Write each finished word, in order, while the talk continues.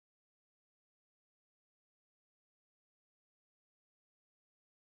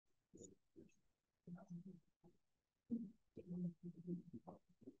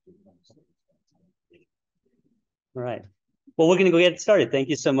All right. Well, we're going to go get started. Thank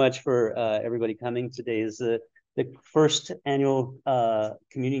you so much for everybody coming. Today is the first annual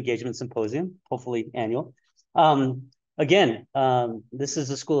Community Engagement Symposium, hopefully annual. This is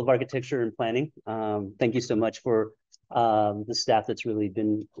the School of Architecture and Planning. Thank you so much for the staff that's really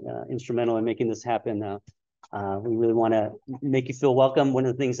been instrumental in making this happen. We really want to make you feel welcome. One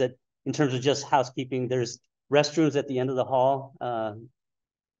of the things that, in terms of just housekeeping, there's restrooms at the end of the hall,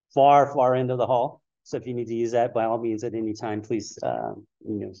 far end of the hall. So if you need to use that, by all means, at any time, please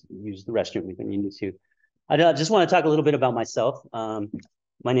use the restroom when you need to. I just want to talk a little bit about myself.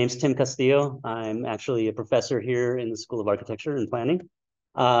 My name's Tim Castillo. I'm actually a professor here in the School of Architecture and Planning.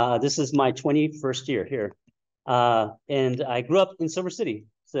 This is my 21st year here. And I grew up in Silver City.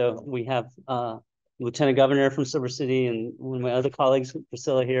 So we have Lieutenant Governor from Silver City and one of my other colleagues,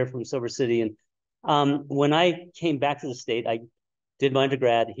 Priscilla, here from Silver City. And when I came back to the state, I did my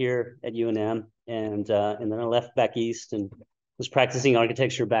undergrad here at UNM, and then I left back east and was practicing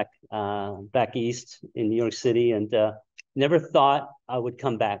architecture back east in New York City, and never thought I would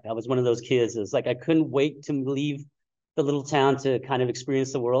come back. I was one of those kids. It's like I couldn't wait to leave the little town to kind of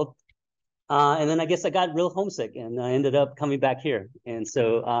experience the world. And then I guess I got real homesick, and I ended up coming back here. And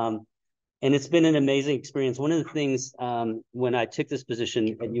so, and it's been an amazing experience. One of the things when I took this position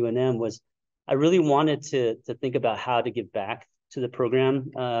at UNM was I really wanted to think about how to give back to the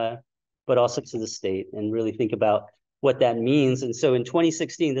program, but also to the state, and really think about what that means. And so in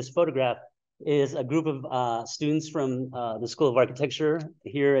 2016, this photograph is a group of students from the School of Architecture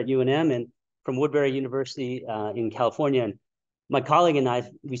here at UNM and from Woodbury University in California. And my colleague and I,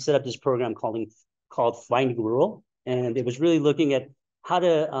 we set up this program called Finding Rural. And it was really looking at how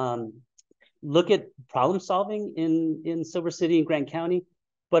to look at problem solving in Silver City and Grant County,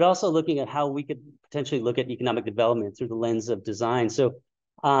 but also looking at how we could potentially look at economic development through the lens of design. So,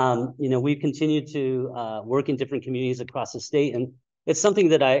 we've continued to work in different communities across the state, and it's something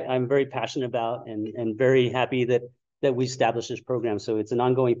that I'm very passionate about and very happy that we established this program. So it's an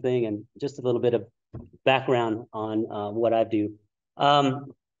ongoing thing, and just a little bit of background on what I do.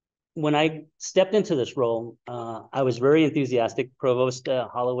 When I stepped into this role, I was very enthusiastic. Provost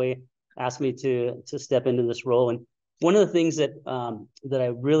Holloway asked me to step into this role, and one of the things that I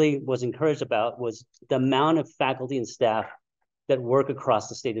really was encouraged about was the amount of faculty and staff that work across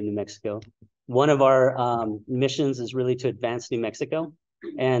the state of New Mexico. One of our missions is really to advance New Mexico.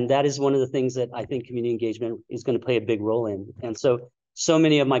 And that is one of the things that I think community engagement is going to play a big role in. And so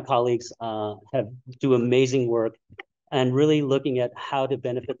many of my colleagues do amazing work and really looking at how to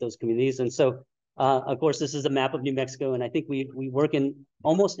benefit those communities. And so, of course, this is a map of New Mexico, and I think we work in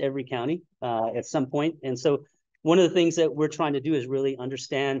almost every county at some point. And so one of the things that we're trying to do is really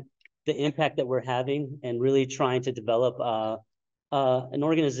understand the impact that we're having and really trying to develop an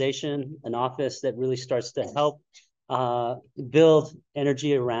organization, an office that really starts to help build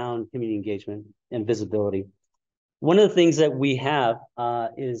energy around community engagement and visibility. One of the things that we have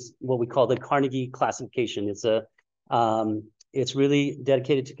is what we call the Carnegie classification. It's really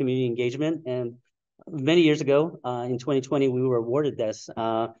dedicated to community engagement. And many years ago, in 2020, we were awarded this.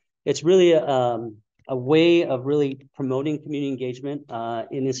 It's really a way of really promoting community engagement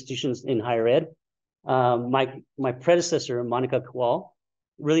in institutions in higher ed. My predecessor, Monica Kowal,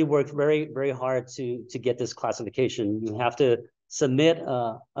 really worked very, very hard to get this classification. You have to submit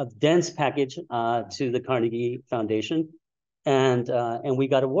a dense package to the Carnegie Foundation, and we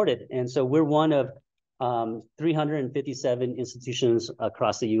got awarded. And so we're one of 357 institutions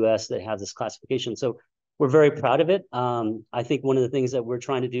across the U.S. that have this classification. So we're very proud of it. I think one of the things that we're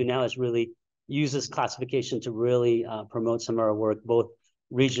trying to do now is really use this classification to really promote some of our work, both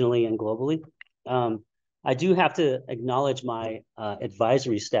regionally and globally. I do have to acknowledge my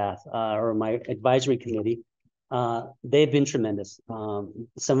advisory staff or my advisory committee. They've been tremendous. Some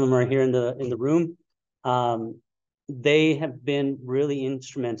of them are here in the room. They have been really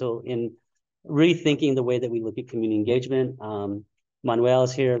instrumental in rethinking the way that we look at community engagement.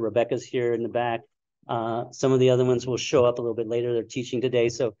 Manuel's here, Rebecca's here in the back. Some of the other ones will show up a little bit later. They're teaching today,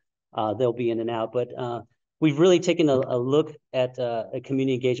 so they'll be in and out. But we've really taken a look at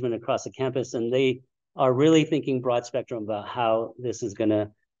community engagement across the campus, and they are really thinking broad spectrum about how this is going to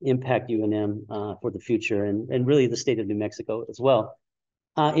impact UNM for the future and really the state of New Mexico as well.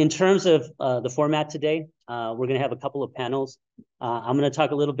 In terms of the format today, we're going to have a couple of panels. I'm going to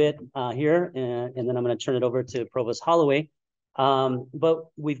talk a little bit here, and then I'm going to turn it over to Provost Holloway. But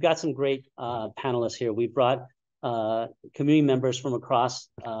we've got some great panelists here. We've brought community members from across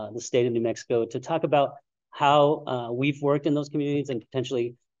the state of New Mexico to talk about how we've worked in those communities and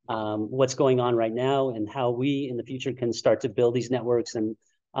potentially what's going on right now and how we in the future can start to build these networks and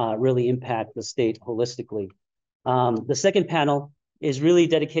really impact the state holistically. The second panel is really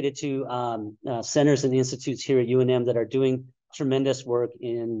dedicated to centers and institutes here at UNM that are doing tremendous work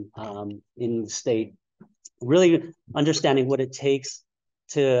in the state, really understanding what it takes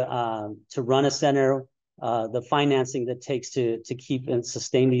to run a center, the financing that takes to keep and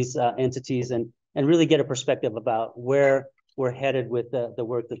sustain these entities, and really get a perspective about where we're headed with the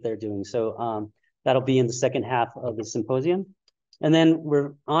work that they're doing. So that'll be in the second half of the symposium. And then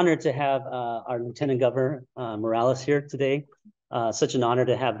we're honored to have our Lieutenant Governor Morales here today. Such an honor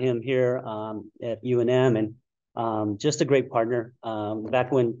to have him here at UNM, and just a great partner.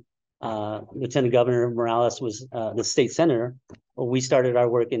 Back when Lieutenant Governor Morales was the state senator, we started our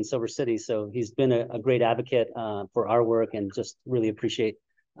work in Silver City. So he's been a great advocate for our work, and just really appreciate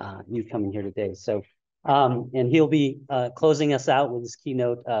you coming here today. So, and he'll be closing us out with his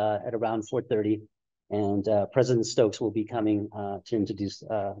keynote at around 4:30. And President Stokes will be coming to introduce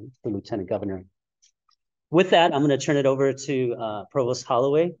the Lieutenant Governor. With that, I'm going to turn it over to Provost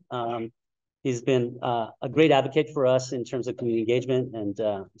Holloway. He's been a great advocate for us in terms of community engagement,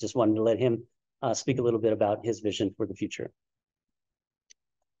 and just wanted to let him speak a little bit about his vision for the future.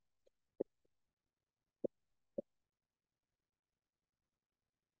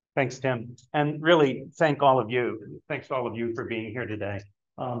 Thanks, Tim. And really, thanks all of you for being here today.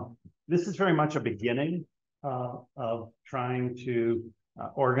 This is very much a beginning of trying to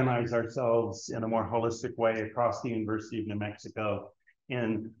organize ourselves in a more holistic way across the University of New Mexico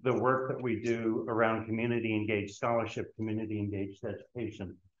in the work that we do around community engaged scholarship, community engaged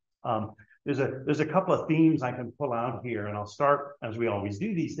education. There's a couple of themes I can pull out here, and I'll start, as we always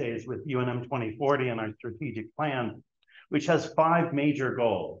do these days, with UNM 2040 and our strategic plan, which has 5 major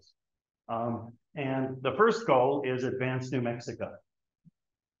goals. And the first goal is advance New Mexico.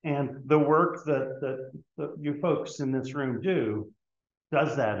 And the work that you folks in this room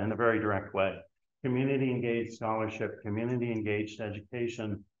does that in a very direct way. Community engaged scholarship, community engaged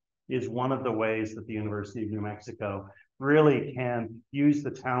education is one of the ways that the University of New Mexico really can use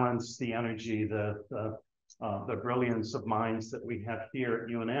the talents, the energy, the brilliance of minds that we have here at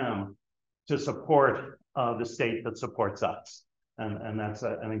UNM to support the state that supports us. And that's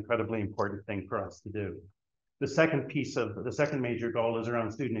an incredibly important thing for us to do. The second major goal is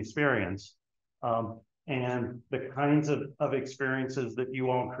around student experience, and the kinds of experiences that you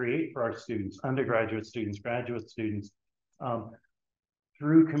all create for our students, undergraduate students, graduate students,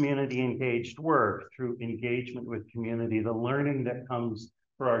 through community engaged work, through engagement with community, the learning that comes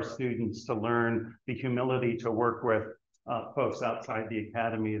for our students to learn, the humility to work with folks outside the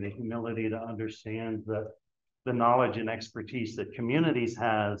academy, the humility to understand that the knowledge and expertise that communities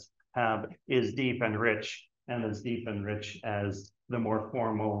have is deep and rich, and as deep and rich as the more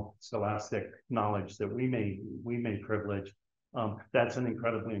formal scholastic knowledge that we may privilege. That's an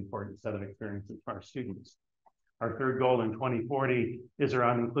incredibly important set of experiences for our students. Our third goal in 2040 is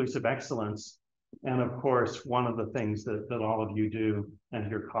around inclusive excellence. And of course, one of the things that all of you do, and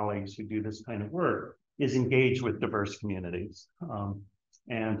your colleagues who do this kind of work, is engage with diverse communities.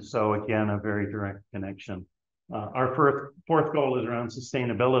 And so again, a very direct connection. Our fourth goal is around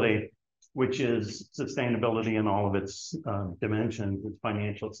sustainability, which is sustainability in all of its dimensions. It's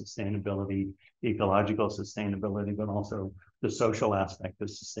financial sustainability, ecological sustainability, but also the social aspect of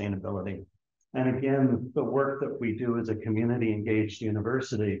sustainability. And again, the work that we do as a community engaged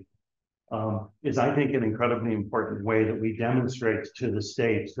university is, I think, an incredibly important way that we demonstrate to the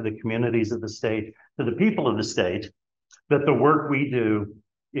state, to the communities of the state, to the people of the state, that the work we do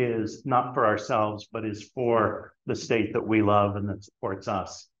is not for ourselves, but is for the state that we love and that supports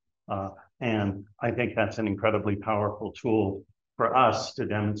us. And I think that's an incredibly powerful tool for us to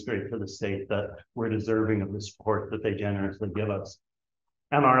demonstrate to the state that we're deserving of the support that they generously give us.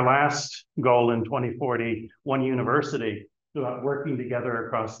 And our last goal in 2040, One University, working together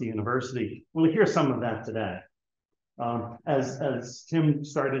across the university. We'll hear some of that today. As Tim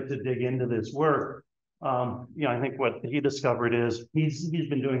started to dig into this work, I think what he discovered is he's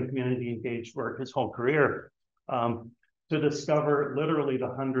been doing community engaged work his whole career, to discover literally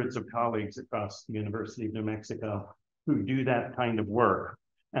the hundreds of colleagues across the University of New Mexico who do that kind of work,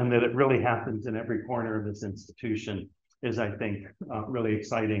 and that it really happens in every corner of this institution is, I think, really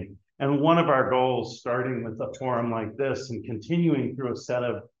exciting. And one of our goals, starting with a forum like this and continuing through a set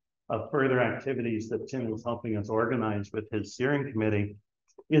of further activities that Tim is helping us organize with his steering committee,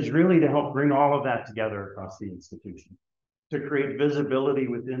 is really to help bring all of that together across the institution, to create visibility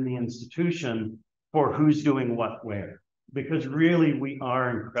within the institution for who's doing what where. Because really we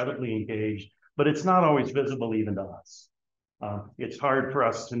are incredibly engaged, but it's not always visible even to us. It's hard for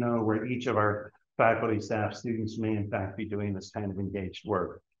us to know where each of our faculty, staff, students may in fact be doing this kind of engaged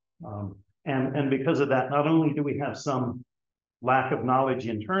work. And because of that, not only do we have some lack of knowledge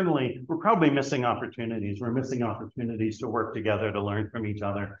internally, we're probably missing opportunities. We're missing opportunities to work together, to learn from each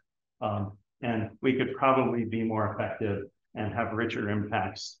other. And we could probably be more effective and have richer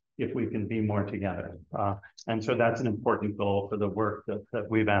impacts if we can be more together. And so that's an important goal for the work that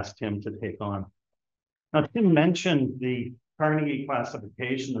we've asked Tim to take on. Now, Tim mentioned the Carnegie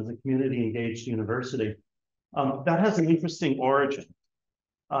classification as a community engaged university. That has an interesting origin.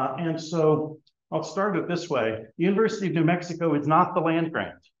 And so I'll start it this way. The University of New Mexico is not the land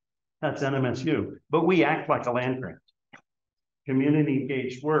grant. That's NMSU, but we act like a land grant. Community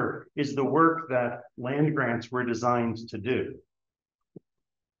engaged work is the work that land grants were designed to do.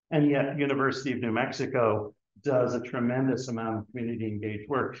 And yet University of New Mexico does a tremendous amount of community engaged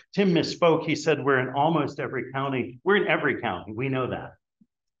work. Tim misspoke. He said we're in almost every county. We're in every county. We know that.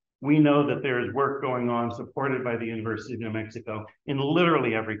 We know that there is work going on supported by the University of New Mexico in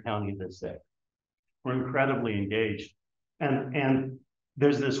literally every county this day. We're incredibly engaged. And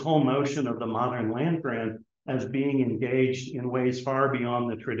there's this whole notion of the modern land grant as being engaged in ways far beyond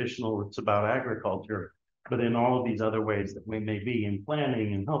the traditional, it's about agriculture, but in all of these other ways that we may be in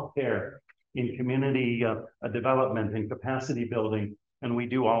planning and healthcare, in community development and capacity building, and we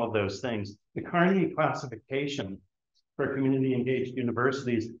do all of those things. The Carnegie classification for community engaged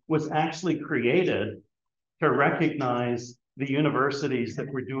universities was actually created to recognize the universities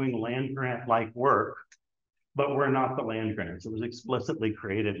that were doing land grant like work, but were not the land grants. It was explicitly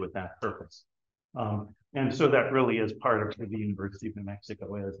created with that purpose. And so that really is part of who the University of New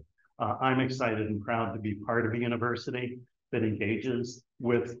Mexico is. I'm excited and proud to be part of a university that engages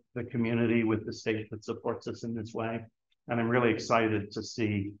with the community, with the state that supports us in this way. And I'm really excited to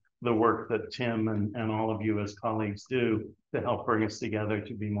see the work that Tim and all of you as colleagues do to help bring us together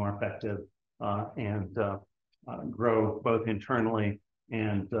to be more effective and grow both internally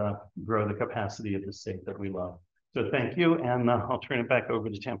and grow the capacity of the state that we love. So thank you, and I'll turn it back over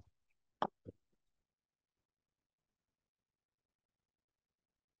to Tim.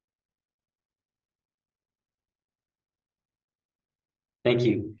 Thank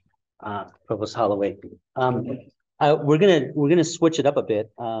you, Provost Holloway. We're gonna switch it up a bit.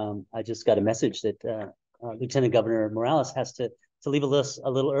 I just got a message that Lieutenant Governor Morales has to leave us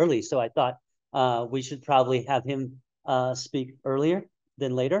a little early, so I thought we should probably have him speak earlier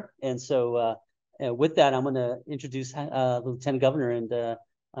than later. And so with that, I'm going to introduce the Lieutenant Governor, and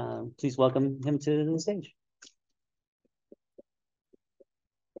please welcome him to the stage.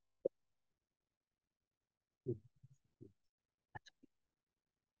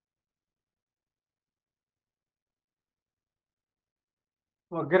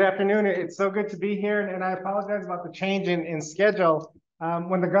 Well, good afternoon. It's so good to be here, and I apologize about the change in schedule.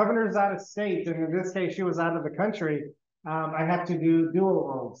 When the governor's out of state, and in this case, she was out of the country, I have to do dual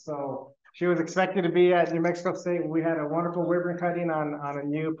roles. So she was expected to be at New Mexico State. We had a wonderful ribbon cutting on a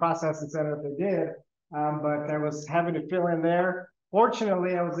new processing center that they did, but I was having to fill in there.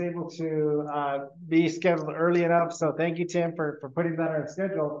 Fortunately, I was able to be scheduled early enough. So thank you, Tim, for putting that on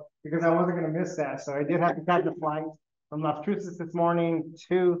schedule, because I wasn't going to miss that. So I did have to cut the flight from Las Cruces this morning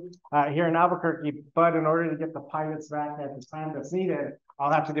to here in Albuquerque, but in order to get the pilots back at the time that's needed, I'll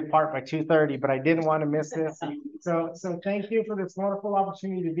have to depart by 2:30, but I didn't want to miss this. So thank you for this wonderful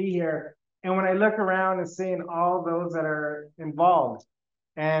opportunity to be here. And when I look around and seeing all those that are involved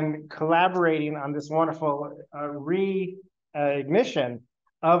and collaborating on this wonderful reignition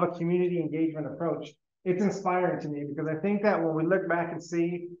of a community engagement approach, it's inspiring to me, because I think that when we look back and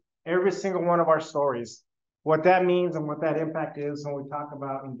see every single one of our stories, what that means and what that impact is when we talk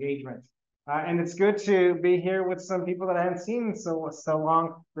about engagement. And it's good to be here with some people that I haven't seen so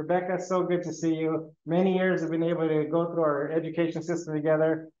long. Rebecca, so good to see you. Many years have been able to go through our education system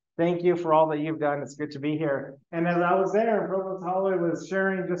together. Thank you for all that you've done. It's good to be here. And as I was there, Provost Holloway was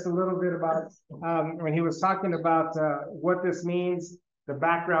sharing just a little bit about, when he was talking about what this means, the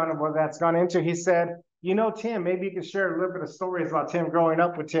background of what that's gone into, he said, you know, Tim, maybe you could share a little bit of stories about Tim growing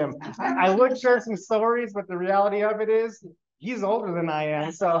up with Tim. I would share some stories, but the reality of it is he's older than I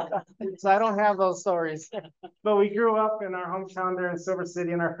am. So I don't have those stories. But we grew up in our hometown there in Silver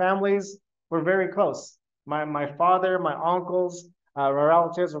City, and our families were very close. My father, my uncles, our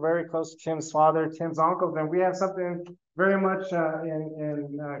relatives were very close to Tim's father, Tim's uncles. And we have something very much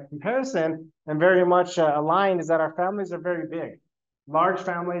in comparison and very much aligned, is that our families are very big. Large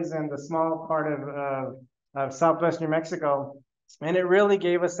families in the small part of Southwest New Mexico. And it really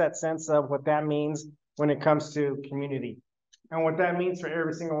gave us that sense of what that means when it comes to community. and what that means for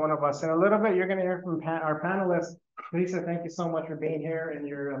every single one of us. In a little bit, you're going to hear from our panelists. Lisa, thank you so much for being here and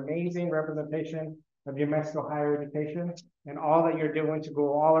your amazing representation of New Mexico higher education and all that you're doing to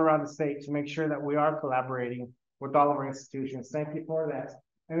go all around the state to make sure that we are collaborating with all of our institutions. Thank you for that.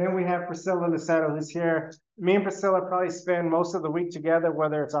 And then we have Priscilla Lucero, who's here. Me and Priscilla probably spend most of the week together,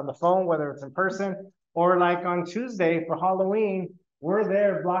 whether it's on the phone, whether it's in person, or like on Tuesday for Halloween, we're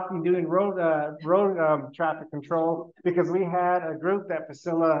there blocking, doing road traffic control, because we had a group that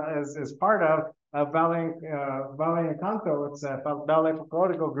Priscilla is part of, Valle Encanto. It's a Valle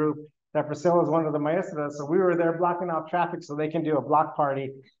Folklorico group that Priscilla is one of the maestras. So we were there blocking off traffic so they can do a block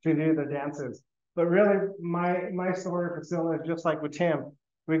party to do the dances. But really, my story, Priscilla, is just like with Tim.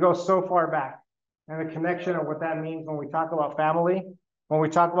 We go so far back, and the connection of what that means when we talk about family, when we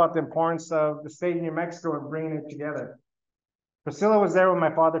talk about the importance of the state of New Mexico and bringing it together. Priscilla was there when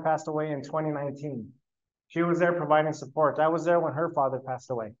my father passed away in 2019. She was there providing support. I was there when her father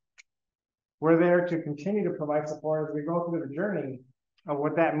passed away. We're there to continue to provide support as we go through the journey of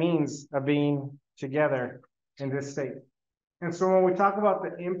what that means of being together in this state. And so when we talk about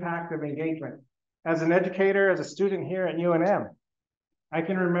the impact of engagement, as an educator, as a student here at UNM, I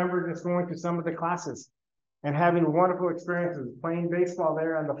can remember just going to some of the classes and having wonderful experiences, playing baseball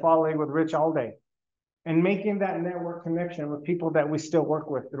there in the fall league with Rich Alday, and making that network connection with people that we still work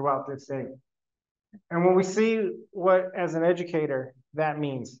with throughout this day. And when we see what, as an educator, that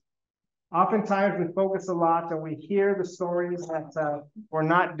means, oftentimes we focus a lot and we hear the stories that we're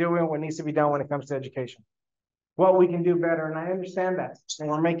not doing what needs to be done when it comes to education, what we can do better. And I understand that, and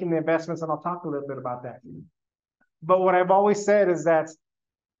we're making the investments, and I'll talk a little bit about that. But what I've always said is that,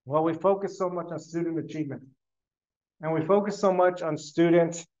 well, we focus so much on student achievement and we focus so much on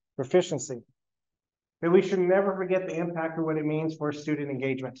student proficiency that we should never forget the impact of what it means for student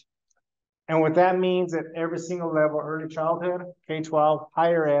engagement. And what that means at every single level, early childhood, K-12,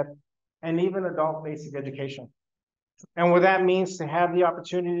 higher ed, and even adult basic education. And what that means to have the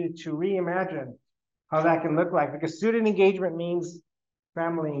opportunity to reimagine how that can look like, because student engagement means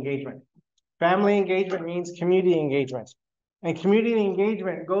family engagement. Family engagement means community engagement. And community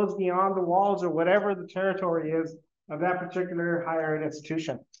engagement goes beyond the walls or whatever the territory is of that particular higher ed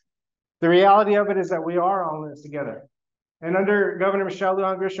institution. The reality of it is that we are all in this together. And under Governor Michelle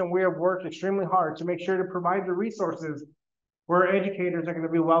Lujan Grisham, we have worked extremely hard to make sure to provide the resources where educators are going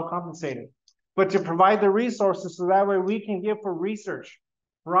to be well compensated, but to provide the resources so that way we can give for research,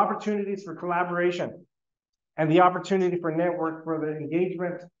 for opportunities for collaboration, and the opportunity for network for the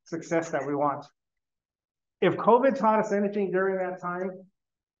engagement success that we want. If COVID taught us anything during that time,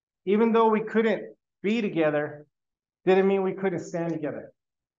 even though we couldn't be together, didn't mean we couldn't stand together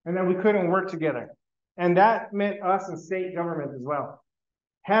and that we couldn't work together. And that meant us in state government as well.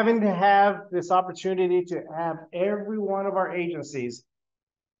 Having to have this opportunity to have every one of our agencies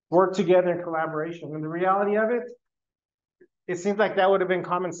work together in collaboration. And the reality of it, it seems like that would have been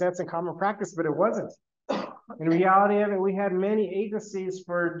common sense and common practice, but it wasn't. In reality of it, we had many agencies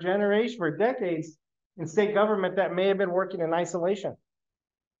for generations, for decades in state government that may have been working in isolation.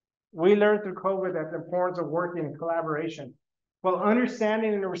 We learned through COVID that the importance of working in collaboration, while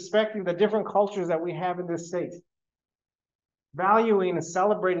understanding and respecting the different cultures that we have in this state, valuing and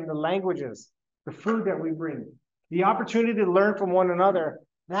celebrating the languages, the food that we bring, the opportunity to learn from one another.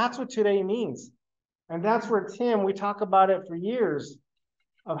 That's what today means. And that's where, Tim, we talk about it for years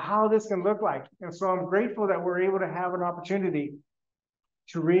of how this can look like. And so I'm grateful that we're able to have an opportunity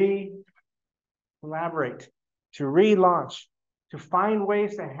to collaborate, to relaunch, to find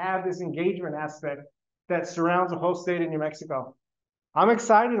ways to have this engagement aspect that surrounds the whole state of New Mexico. I'm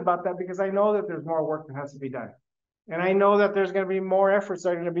excited about that because I know that there's more work that has to be done. And I know that there's going to be more efforts that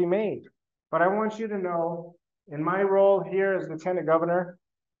are going to be made. But I want you to know, in my role here as Lieutenant Governor,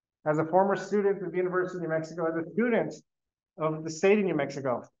 as a former student of the University of New Mexico, as a student of the state of New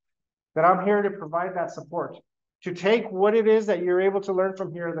Mexico, that I'm here to provide that support, to take what it is that you're able to learn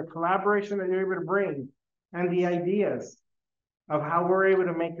from here, the collaboration that you're able to bring, and the ideas of how we're able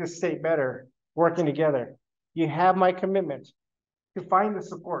to make this state better, working together. You have my commitment to find the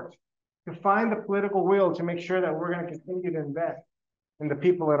support, to find the political will to make sure that we're going to continue to invest in the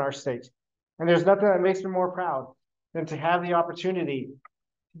people in our state. And there's nothing that makes me more proud than to have the opportunity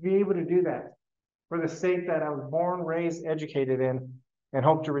to be able to do that for the state that I was born, raised, educated in, and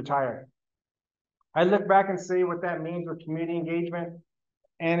hope to retire. I look back and see what that means with community engagement,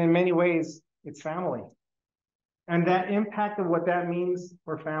 and in many ways, it's family. And that impact of what that means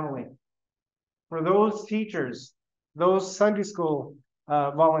for family. For those teachers, those Sunday school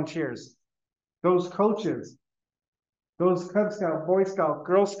volunteers, those coaches, those Cub Scout, Boy Scout,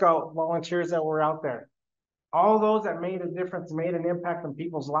 Girl Scout volunteers that were out there. all those that made a difference, made an impact on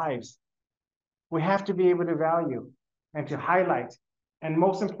people's lives. We have to be able to value and to highlight, and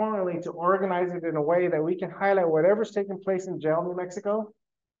most importantly, to organize it in a way that we can highlight whatever's taking place in jail, New Mexico,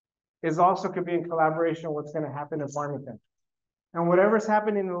 is also could be in collaboration with what's going to happen in Farmington. And whatever's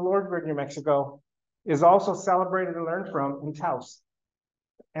happening in Lordsburg, New Mexico, is also celebrated and learned from in Taos.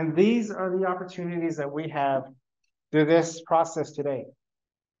 And these are the opportunities that we have through this process today.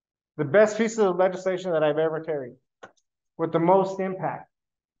 The best pieces of legislation that I've ever carried, with the most impact,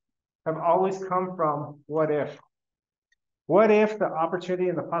 have always come from what if. What if the opportunity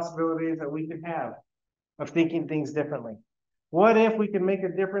and the possibilities that we can have of thinking things differently? What if we can make a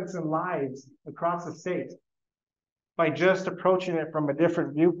difference in lives across the state by just approaching it from a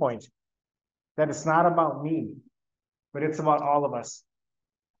different viewpoint? That it's not about me, but it's about all of us.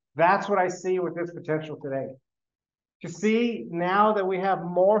 That's what I see with this potential today. To see now that we have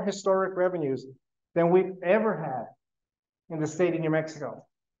more historic revenues than we've ever had in the state of New Mexico.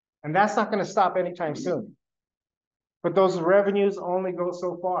 And that's not going to stop anytime soon. But those revenues only go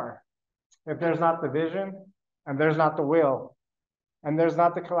so far if there's not the vision, and there's not the will, and there's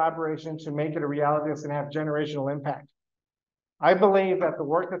not the collaboration to make it a reality that's going to have generational impact. I believe that the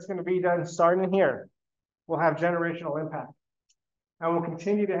work that's going to be done starting here will have generational impact and will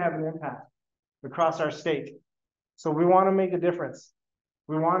continue to have an impact across our state. So we want to make a difference.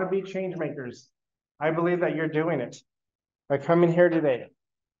 We want to be change makers. I believe that you're doing it by coming here today,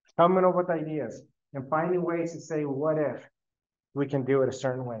 coming up with ideas and finding ways to say, what if we can do it a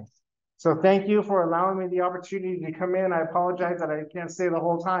certain way? So thank you for allowing me the opportunity to come in. I apologize that I can't stay the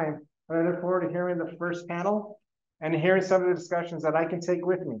whole time, but I look forward to hearing the first panel and hearing some of the discussions that I can take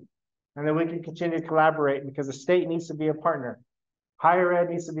with me, and then we can continue to collaborate, because the state needs to be a partner. Higher ed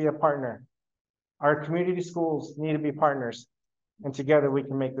needs to be a partner. Our community schools need to be partners, and together we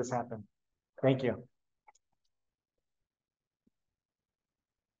can make this happen. Thank you.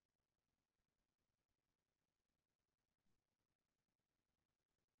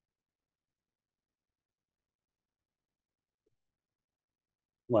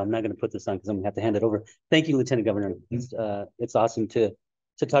 Well, I'm not going to put this on because I'm going to have to hand it over. Thank you, Lieutenant Governor. It's awesome to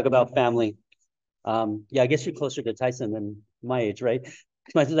talk about family. Yeah, I guess you're closer to Tyson than my age, right?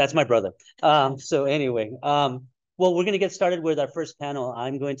 That's my brother. So anyway, well, we're going to get started with our first panel.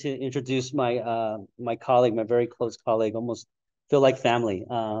 I'm going to introduce my my colleague, my very close colleague, almost feel like family,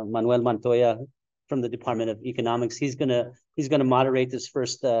 Manuel Montoya from the Department of Economics. He's gonna moderate this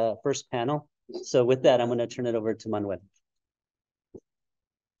first panel. So with that, I'm going to turn it over to Manuel.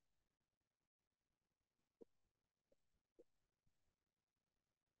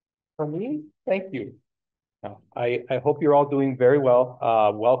 For me, thank you. I hope you're all doing very well.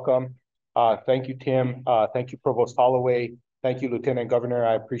 Welcome. Thank you, Tim. Thank you, Provost Holloway. Thank you, Lieutenant Governor.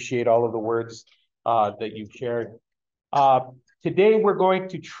 I appreciate all of the words that you've shared. Today, we're going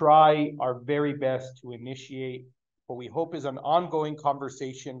to try our very best to initiate what we hope is an ongoing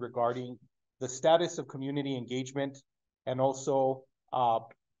conversation regarding the status of community engagement and also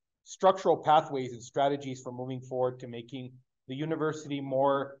structural pathways and strategies for moving forward to making the university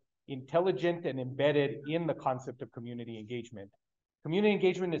more intelligent and embedded in the concept of community engagement. Community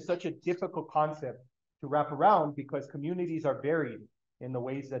engagement is such a difficult concept to wrap around because communities are varied in the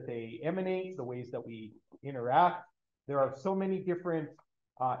ways that they emanate, the ways that we interact. There are so many different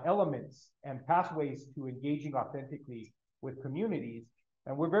elements and pathways to engaging authentically with communities.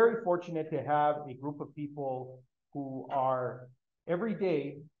 And we're very fortunate to have a group of people who are every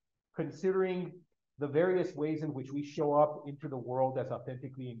day considering the various ways in which we show up into the world as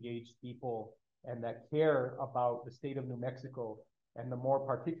authentically engaged people and that care about the state of New Mexico and the more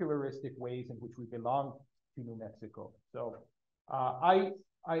particularistic ways in which we belong to New Mexico. So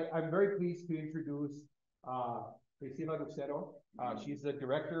I'm very pleased to introduce Priscilla Lucero. She's the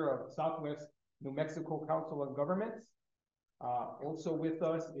director of Southwest New Mexico Council of Governments. Also with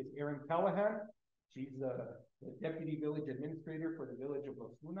us is Erin Callahan. She's the deputy village administrator for the village of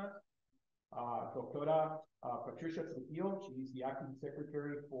Los Lunas. Doctora Patricia Trujillo, she's the acting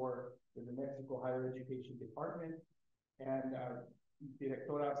secretary for the New Mexico Higher Education Department, and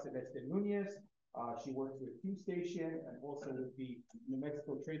Directora Celeste Nuñez, she works with Q Station and also with the New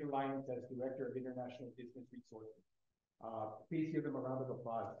Mexico Trade Alliance as Director of International Business Resources. Please give them a round of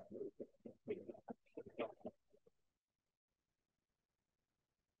applause.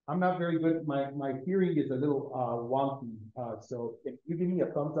 I'm not very good. My hearing is a little wonky. So if you give me a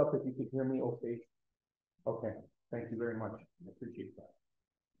thumbs up if you can hear me okay. Okay, thank you very much. I appreciate that.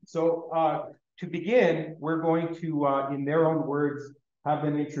 So to begin, we're going to, in their own words, have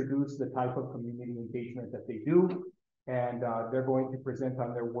them introduce the type of community engagement that they do. And they're going to present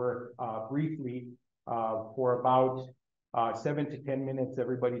on their work briefly. For about 7 to 10 minutes,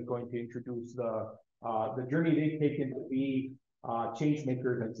 everybody's going to introduce the journey they've taken to be change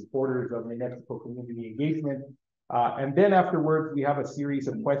makers and supporters of New Mexico community engagement. And then afterwards, we have a series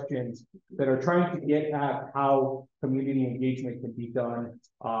of questions that are trying to get at how community engagement can be done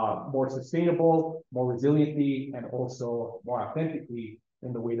more sustainable, more resiliently, and also more authentically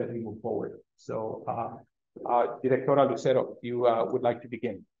in the way that we move forward. So, Directora Lucero, you would like to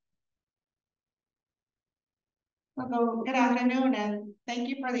begin. Hello, good afternoon, and thank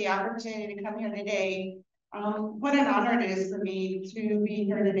you for the opportunity to come here today. What an honor it is for me to be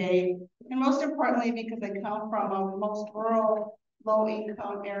here today, and most importantly, because I come from a most rural,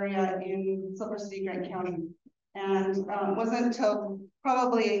 low-income area in Silver City, Grant County. And it wasn't until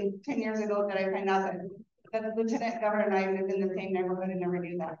probably 10 years ago that I found out that the Lieutenant Governor and I lived in the same neighborhood and never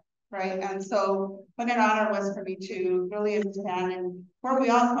knew that, right? And so what an honor was for me to really understand and where we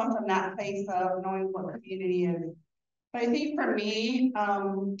all come from, that place of knowing what community is. But I think for me,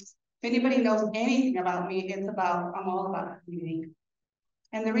 if anybody knows anything about me, I'm all about community.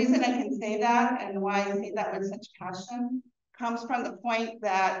 And the reason I can say that and why I say that with such passion comes from the point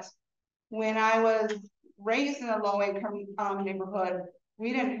that when I was raised in a low-income neighborhood,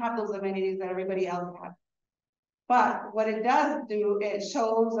 we didn't have those amenities that everybody else had. But what it does do, it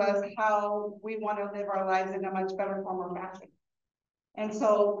shows us how we want to live our lives in a much better form or fashion. And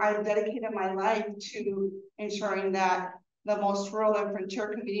so I've dedicated my life to ensuring that the most rural and frontier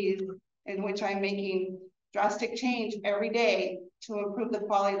communities in which I'm making drastic change every day to improve the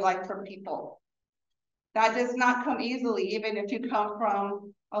quality of life for people. That does not come easily, even if you come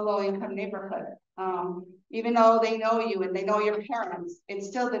from a low-income neighborhood. Even though they know you and they know your parents, it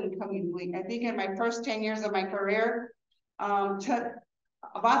still didn't come easily. I think in my first 10 years of my career, took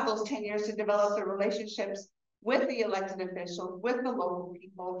about those 10 years to develop the relationships with the elected officials, with the local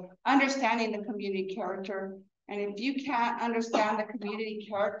people, understanding the community character. And if you can't understand the community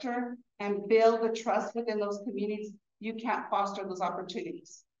character and build the trust within those communities, you can't foster those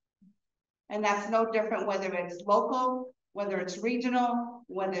opportunities. And that's no different whether it's local, whether it's regional,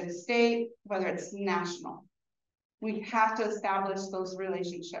 whether it's state, whether it's national. We have to establish those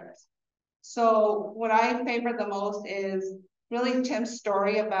relationships. So what I favor the most is really Tim's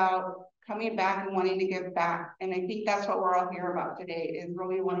story about coming back and wanting to give back. And I think that's what we're all here about today, is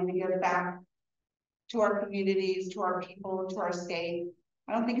really wanting to give back to our communities, to our people, to our state.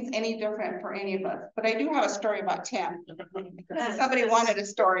 I don't think it's any different for any of us, but I do have a story about Tim. Somebody wanted a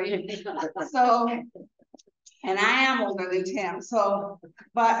story. So, and I am older than Tim. So,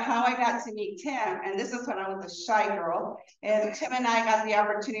 but how I got to meet Tim, and this is when I was a shy girl, and Tim and I got the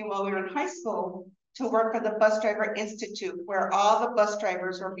opportunity while we were in high school to work for the Bus Driver Institute, where all the bus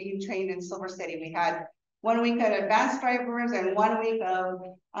drivers were being trained in Silver City. We had 1 week of advanced drivers and 1 week of,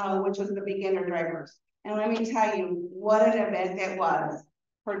 which was the beginner drivers. And let me tell you, what an event it was.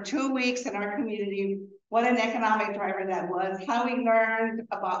 For 2 weeks in our community, what an economic driver that was, how we learned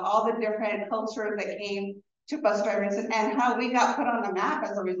about all the different cultures that came to bus drivers and how we got put on the map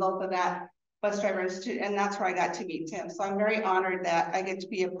as a result of that Bus Driver Institute. And that's where I got to meet Tim. So I'm very honored that I get to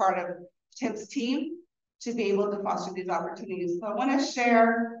be a part of Tim's team to be able to foster these opportunities. So I want to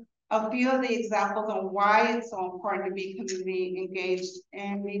share a few of the examples on why it's so important to be community engaged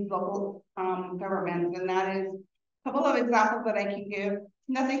in these local governments. And that is a couple of examples that I can give.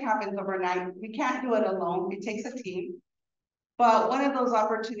 Nothing happens overnight. We can't do it alone. It takes a team. But one of those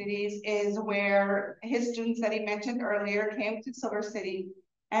opportunities is where his students that he mentioned earlier came to Silver City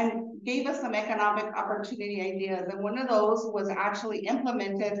and gave us some economic opportunity ideas. And one of those was actually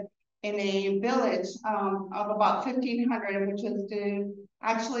implemented in a village of about 1,500, which is to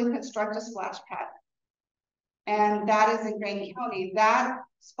actually construct a splash pad. And that is in Grant County. That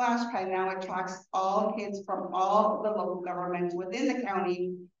splash pad now attracts all kids from all the local governments within the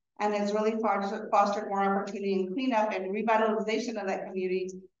county, and has really fostered more opportunity and cleanup and revitalization of that community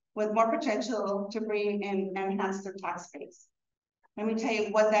with more potential to bring and enhance their tax base. Let me tell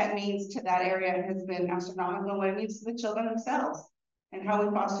you what that means to that area. It has been astronomical, what it means to the children themselves and how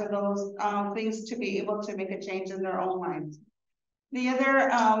we foster those things to be able to make a change in their own lives. The other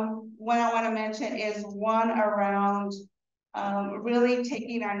one I want to mention is one around really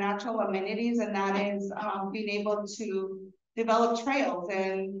taking our natural amenities, and that is being able to develop trails.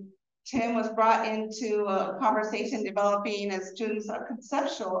 And Tim was brought into a conversation developing as students are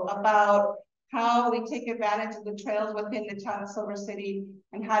conceptual about how we take advantage of the trails within the town of Silver City,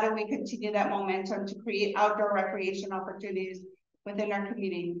 and how do we continue that momentum to create outdoor recreation opportunities within our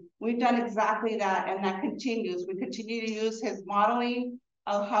community. We've done exactly that, and that continues. We continue to use his modeling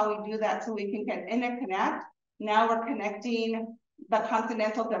of how we do that so we can get interconnect. Now we're connecting the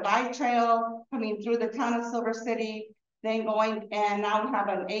Continental Divide Trail coming through the town of Silver City, then going, and now we have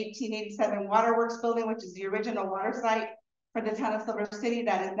an 1887 waterworks building, which is the original water site for the town of Silver City.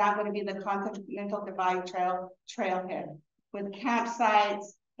 That is now going to be the Continental Divide trailhead with campsites,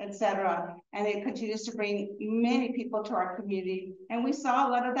 etc. And it continues to bring many people to our community. And we saw a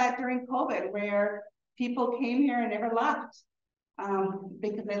lot of that during COVID, where people came here and never left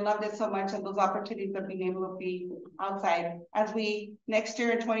because they loved it so much, and those opportunities of being able to be outside. As we, next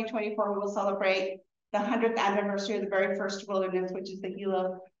year in 2024, we will celebrate the 100th anniversary of the very first wilderness, which is the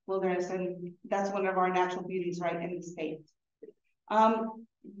Gila Wilderness, and that's one of our natural beauties right in the state.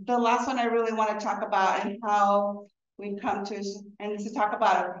 The last one I really want to talk about and how we've come to, and to talk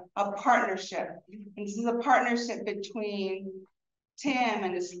about a partnership. And this is a partnership between Tim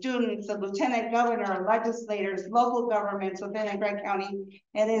and the students, the lieutenant governor, legislators, local governments within Grant County.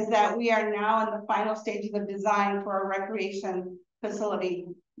 It is that we are now in the final stages of design for a recreation facility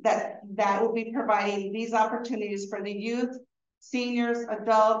that will be providing these opportunities for the youth, seniors,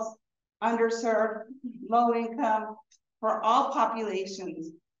 adults, underserved, low income, for all populations.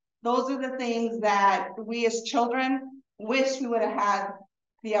 Those are the things that we as children wish we would have had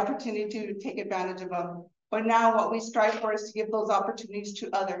the opportunity to take advantage of. But now what we strive for is to give those opportunities to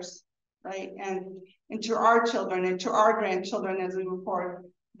others, right? And to our children and to our grandchildren as we move forward.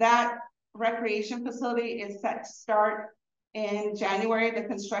 That recreation facility is set to start in January, the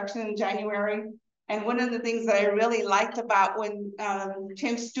construction in January. And one of the things that I really liked about when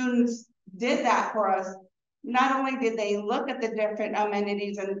Tim's students did that for us, not only did they look at the different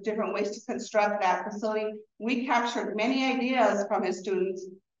amenities and different ways to construct that facility, we captured many ideas from his students,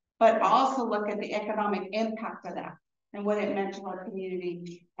 but also look at the economic impact of that and what it meant to our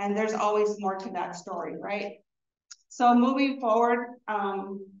community. And there's always more to that story, right? So moving forward,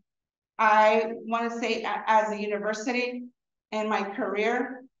 I want to say as a university in my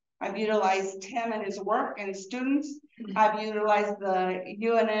career, I've utilized Tim and his work and his students. I've utilized the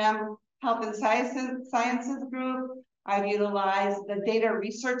UNM Health and Sciences Group. I've utilized the Data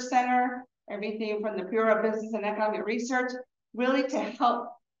Research Center, everything from the Bureau of Business and Economic Research, really to help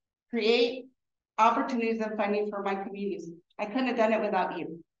create opportunities and funding for my communities. I couldn't have done it without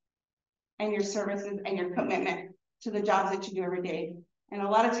you and your services and your commitment to the jobs that you do every day. And a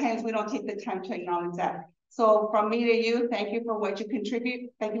lot of times we don't take the time to acknowledge that. So from me to you, thank you for what you contribute.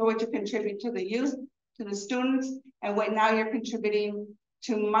 Thank you for what you contribute to the youth, to the students, and what now you're contributing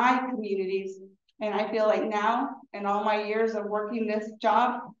to my communities. And I feel like now, in all my years of working this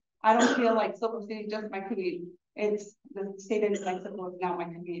job, I don't feel like Silver City is just my community. It's the state of New Mexico is now my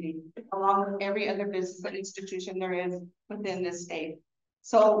community, along with every other business and institution there is within this state.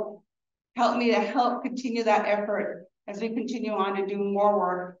 So help me to help continue that effort as we continue on to do more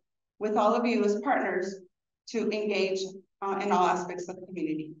work with all of you as partners to engage in all aspects of the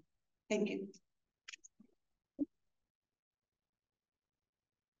community. Thank you.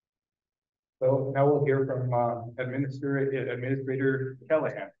 So now we'll hear from Administrator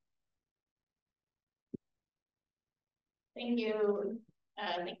Callahan. Thank you.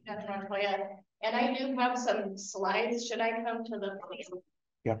 Thank you, Dr. Montoya. And I do have some slides. Should I come to the podium?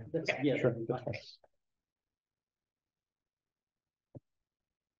 Yeah, okay. Yeah, sure.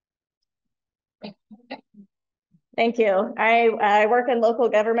 Thank you. I work in local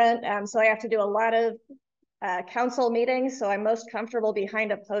government, so I have to do a lot of council meetings, so I'm most comfortable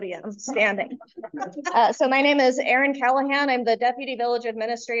behind a podium, standing. So my name is Erin Callahan. I'm the Deputy Village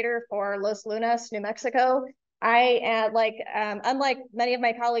Administrator for Los Lunas, New Mexico. I unlike many of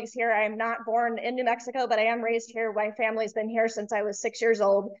my colleagues here, I am not born in New Mexico, but I am raised here. My family's been here since I was 6 years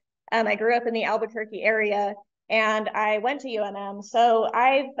old. I grew up in the Albuquerque area, and I went to UNM. So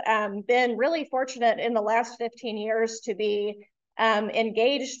I've been really fortunate in the last 15 years to be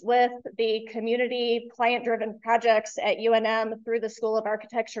engaged with the community client-driven projects at UNM through the School of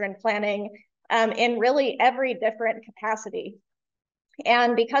Architecture and Planning in really every different capacity.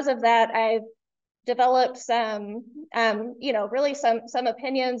 And because of that, I've developed some, really some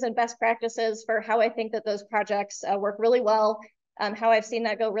opinions and best practices for how I think that those projects work really well, how I've seen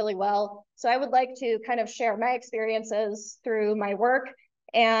that go really well. So I would like to kind of share my experiences through my work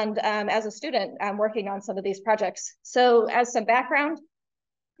and as a student, I'm working on some of these projects. So as some background,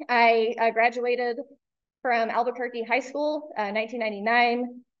 I graduated from Albuquerque High School,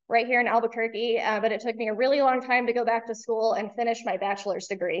 1999, right here in Albuquerque, but it took me a really long time to go back to school and finish my bachelor's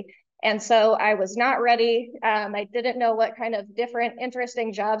degree. And so I was not ready. I didn't know what kind of different,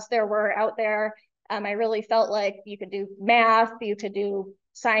 interesting jobs there were out there. I really felt like you could do math, you could do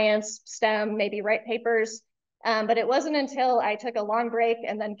science, STEM, maybe write papers. But it wasn't until I took a long break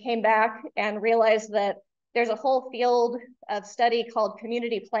and then came back and realized that there's a whole field of study called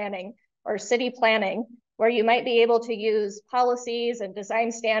community planning or city planning, where you might be able to use policies and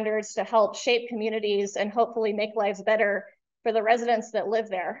design standards to help shape communities and hopefully make lives better for the residents that live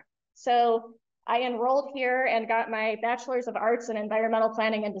there. So I enrolled here and got my Bachelor's of Arts in Environmental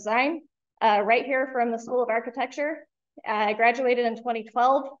Planning and Design right here from the School of Architecture. I graduated in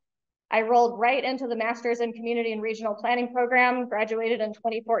 2012. I rolled right into the Master's in Community and Regional Planning program, graduated in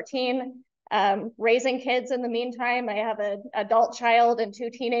 2014. Raising kids in the meantime, I have an adult child and 2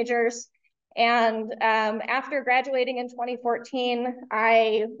 teenagers. And after graduating in 2014,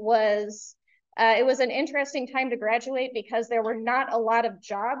 it was an interesting time to graduate because there were not a lot of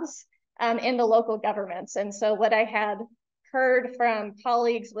jobs in the local governments. And so what I had heard from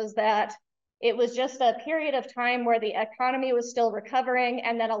colleagues was that it was just a period of time where the economy was still recovering,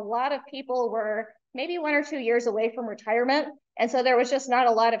 and that a lot of people were maybe 1 or 2 years away from retirement. And so there was just not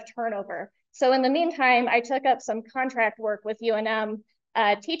a lot of turnover. So in the meantime, I took up some contract work with UNM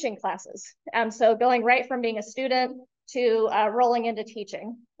teaching classes. So going right from being a student to rolling into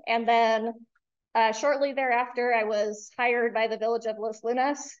teaching. And then shortly thereafter, I was hired by the village of Los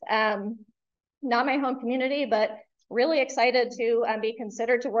Lunas, not my home community, but really excited to be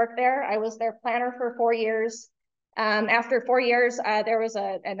considered to work there. I was their planner for 4 years. After 4 years, there was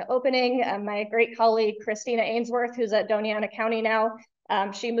an opening. My great colleague, Christina Ainsworth, who's at Doña Ana County now,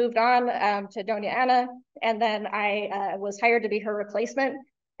 she moved on to Doña Ana, and then I was hired to be her replacement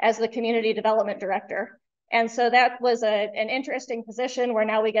as the community development director. And so that was an interesting position where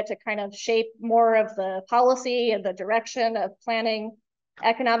now we get to kind of shape more of the policy and the direction of planning,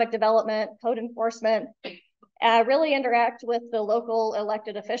 economic development, code enforcement, really interact with the local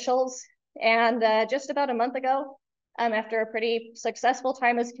elected officials. And just about a month ago, after a pretty successful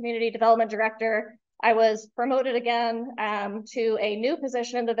time as community development director, I was promoted again to a new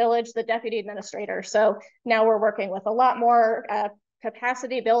position in the village, the deputy administrator. So now we're working with a lot more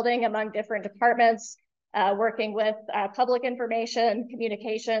capacity building among different departments, working with public information,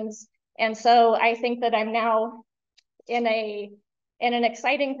 communications. And so I think that I'm now in an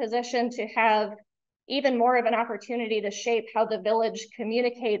exciting position to have even more of an opportunity to shape how the village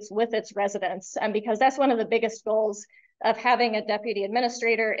communicates with its residents. Because that's one of the biggest goals of having a deputy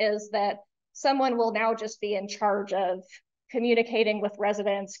administrator, is that someone will now just be in charge of communicating with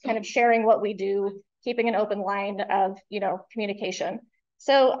residents, kind of sharing what we do, keeping an open line of, communication.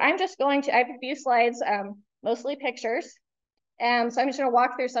 So I'm just going to, I have a few slides, mostly pictures. So I'm just going to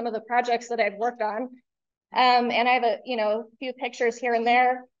walk through some of the projects that I've worked on. And I have a few pictures here and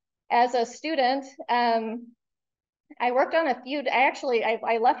there. As a student, I worked on a few,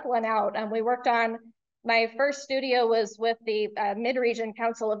 I left one out. We worked on, my first studio was with the Mid-Region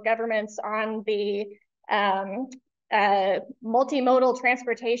Council of Governments on the multimodal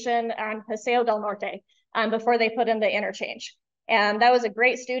transportation on Paseo del Norte before they put in the interchange. And that was a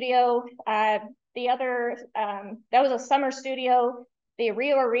great studio. The other, that was a summer studio. The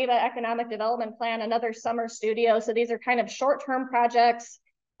Rio Arriba Economic Development Plan, another summer studio. So these are kind of short-term projects.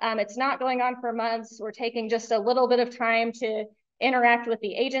 It's not going on for months. We're taking just a little bit of time to interact with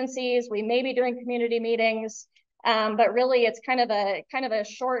the agencies. We may be doing community meetings, but really it's kind of a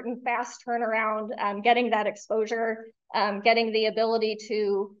short and fast turnaround, getting that exposure, getting the ability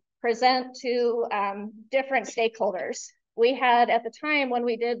to present to different stakeholders. We had, at the time when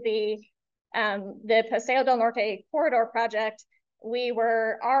we did the Paseo del Norte corridor project, we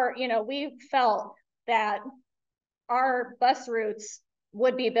felt that our bus routes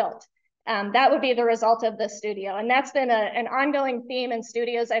would be built. That would be the result of this studio. And that's been an ongoing theme in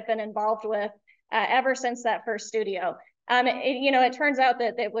studios I've been involved with ever since that first studio. It turns out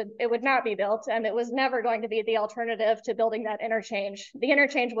that it would not be built, and it was never going to be the alternative to building that interchange. The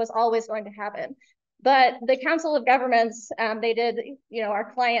interchange was always going to happen. But the Council of Governments, they did,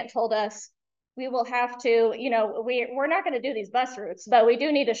 our client told us, we will have to, we're not going to do these bus routes, but we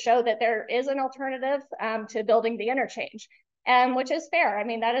do need to show that there is an alternative to building the interchange. Which is fair. I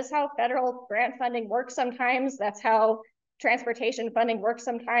mean, that is how federal grant funding works sometimes. That's how transportation funding works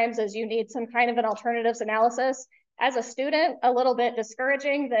sometimes, is you need some kind of an alternatives analysis. As a student, a little bit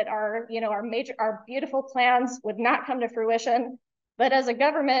discouraging that our beautiful plans would not come to fruition. But as a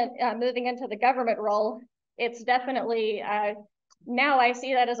government, moving into the government role, it's definitely, now I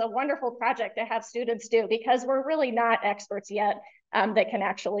see that as a wonderful project to have students do, because we're really not experts yet that can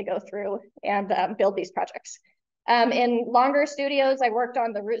actually go through and build these projects. In longer studios, I worked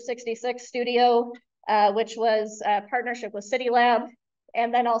on the Route 66 studio, which was a partnership with City Lab.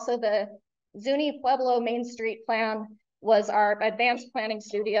 And then also the Zuni Pueblo Main Street plan was our advanced planning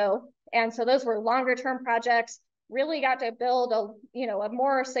studio. And so those were longer term projects, really got to build a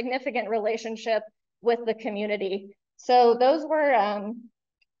more significant relationship with the community. So those were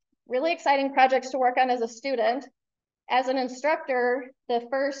really exciting projects to work on as a student. As an instructor, the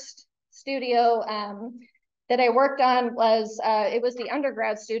first studio that I worked on was, it was the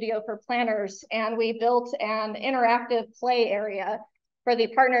undergrad studio for planners, and we built an interactive play area for the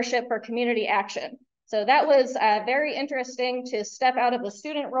Partnership for Community Action. So that was very interesting to step out of the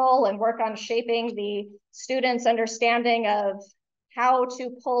student role and work on shaping the students' understanding of how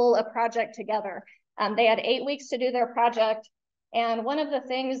to pull a project together. They had 8 weeks to do their project. And one of the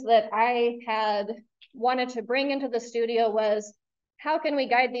things that I had wanted to bring into the studio was, how can we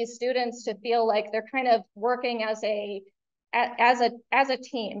guide these students to feel like they're kind of working as a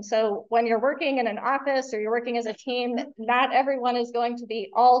team? So when you're working in an office or you're working as a team, not everyone is going to be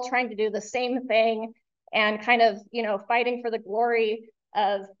all trying to do the same thing and kind of, you know, fighting for the glory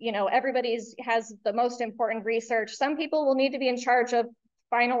of, you know, everybody's has the most important research. Some people will need to be in charge of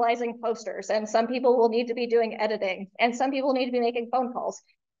finalizing posters, and some people will need to be doing editing, and some people need to be making phone calls.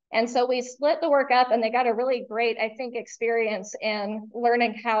 And so we split the work up, and they got a really great, I think, experience in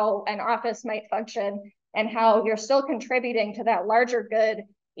learning how an office might function and how you're still contributing to that larger good,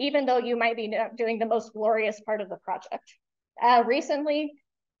 even though you might be doing the most glorious part of the project. Recently,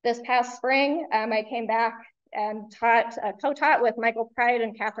 this past spring, I came back and co-taught with Michael Pride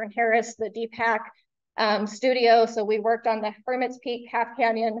and Catherine Harris, the DPAC studio. So we worked on the Hermit's Peak Half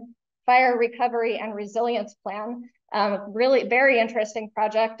Canyon Fire Recovery and Resilience Plan. Really very interesting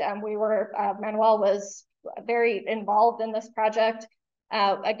project. Manuel was very involved in this project.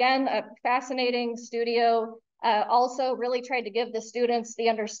 Again, a fascinating studio. Also really tried to give the students the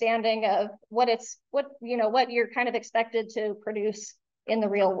understanding of what you're kind of expected to produce in the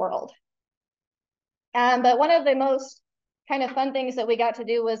real world. But one of the most kind of fun things that we got to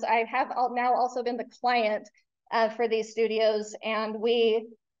do was, I have now also been the client for these studios, and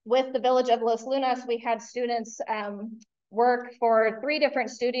with the Village of Los Lunas, we had students work for 3 different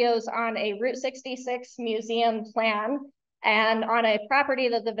studios on a Route 66 museum plan and on a property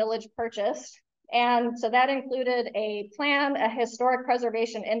that the village purchased. And so that included a plan, a historic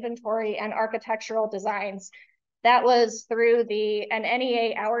preservation inventory, and architectural designs. That was through an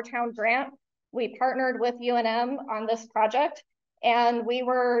NEA Our Town grant. We partnered with UNM on this project, and we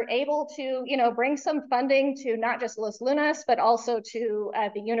were able to, you know, bring some funding to not just Los Lunas, but also to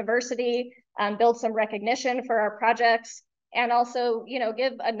the university, build some recognition for our projects, and also, you know,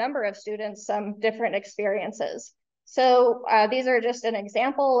 give a number of students some different experiences. So these are just an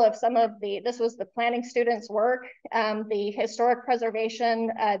example of some of this was the planning students' work. The historic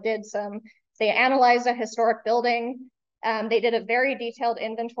preservation they analyzed a historic building. They did a very detailed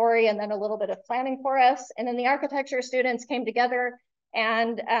inventory and then a little bit of planning for us. And then the architecture students came together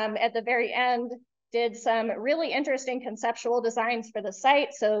and at the very end did some really interesting conceptual designs for the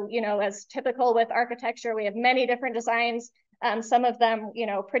site. So, you know, as typical with architecture, we have many different designs, some of them, you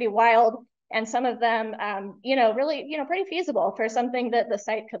know, pretty wild, and some of them, you know, really, you know, pretty feasible for something that the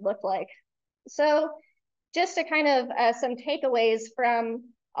site could look like. So just to kind of some takeaways from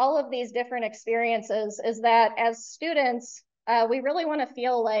all of these different experiences is that as students, we really want to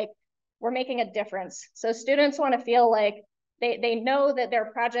feel like we're making a difference. So students want to feel like they know that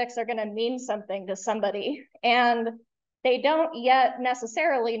their projects are going to mean something to somebody, and they don't yet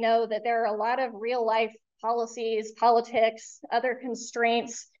necessarily know that there are a lot of real life policies, politics, other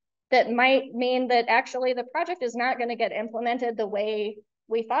constraints that might mean that actually the project is not going to get implemented the way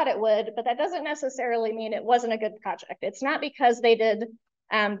we thought it would, but that doesn't necessarily mean it wasn't a good project. It's not because they did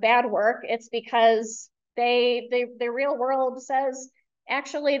bad work. It's because the real world says,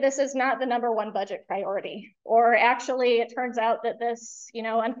 actually, this is not the #1 budget priority. Or actually, it turns out that this, you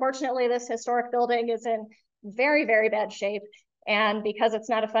know, unfortunately, this historic building is in very, very bad shape. And because it's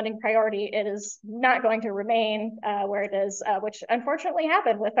not a funding priority, it is not going to remain where it is, which unfortunately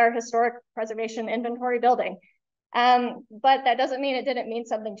happened with our historic preservation inventory building. But that doesn't mean it didn't mean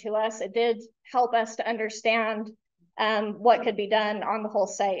something to us. It did help us to understand what could be done on the whole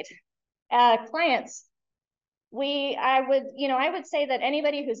site. Clients, I would say that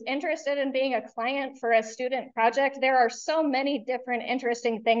anybody who's interested in being a client for a student project, there are so many different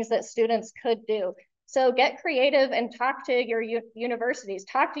interesting things that students could do. So get creative and talk to your universities,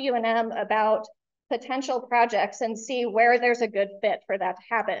 talk to UNM about potential projects and see where there's a good fit for that to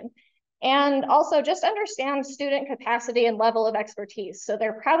happen. And also just understand student capacity and level of expertise. So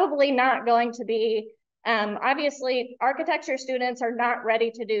they're probably not going to be, obviously architecture students are not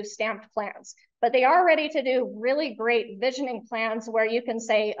ready to do stamped plans, but they are ready to do really great visioning plans where you can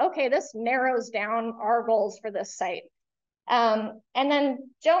say, okay, this narrows down our goals for this site. And then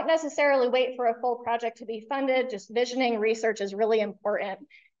don't necessarily wait for a full project to be funded. Just visioning research is really important.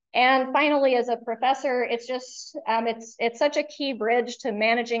 And finally, as a professor, it's just, it's such a key bridge to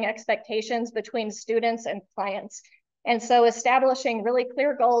managing expectations between students and clients. And so establishing really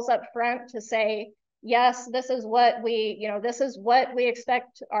clear goals up front to say, yes, this is what we, this is what we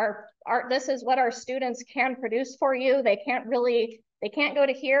expect this is what our students can produce for you. They can't go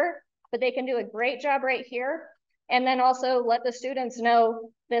to here, but they can do a great job right here. And then also let the students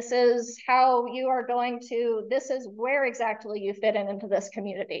know this is how you are this is where exactly you fit into this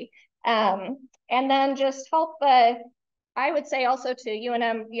community. And then just help, I would say also to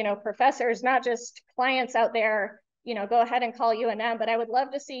UNM, professors, not just clients out there, go ahead and call UNM, but I would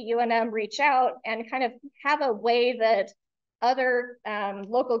love to see UNM reach out and kind of have a way that other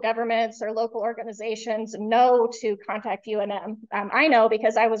local governments or local organizations know to contact UNM. I know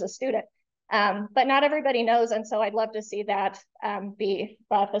because I was a student. But not everybody knows, and so I'd love to see that be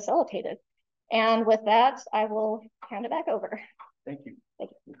facilitated. And with that, I will hand it back over. Thank you.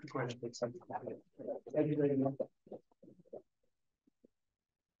 Thank you. Go ahead and take some. Thank you very much.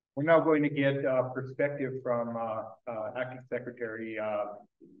 We're now going to get perspective from Acting Secretary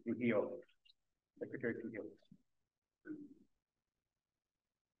Trujillo. Secretary Trujillo.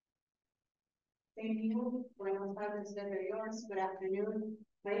 Thank you. Buenos tardes, good afternoon.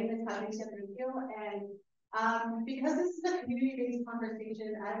 My name is Patricia Trujillo, and because this is a community-based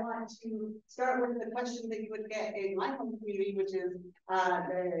conversation, I want to start with the question that you would get in my home community, which is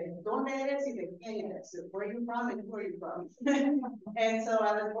 ¿Dónde eres y de quién eres? Where are you from and who are you from? And so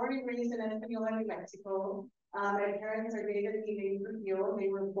I was born and raised in Española, New Mexico. My parents are David and Elaine Trujillo. They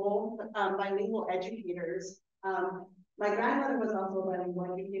were both bilingual educators. My grandmother was also a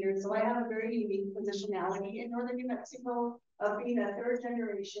bilingual educator, so I have a very unique positionality in northern New Mexico of being a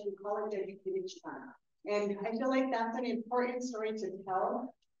third-generation college-educated Chicana. And I feel like that's an important story to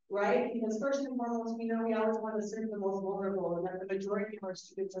tell, right? Because first and foremost, we know we always want to serve the most vulnerable, and that the majority of our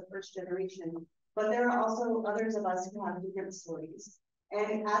students are first generation. But there are also others of us who have different stories.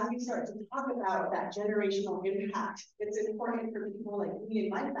 And as we start to talk about that generational impact, it's important for people like me and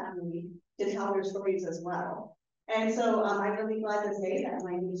my family to tell their stories as well. And so I'm really glad to say that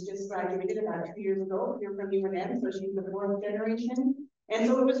my niece just graduated about 2 years ago here from UNM, so she's the 4th generation. And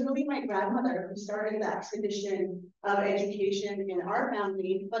so it was really my grandmother who started that tradition of education in our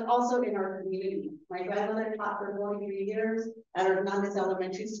family, but also in our community. My grandmother taught for 43 years at Hernandez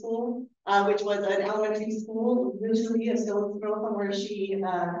Elementary School, which was an elementary school literally a stone's throw from where she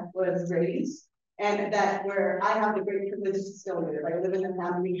was raised. And that where I have the great privilege to still live. I live in a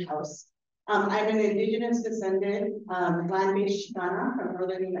family house. I'm an indigenous descendant, land-based Chicana from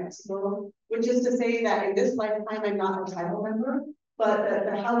northern New Mexico, which is to say that in this lifetime, I'm not a tribal member, but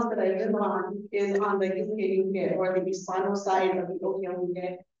the house that I live on is on the Yucay or the Hispano side of the Okie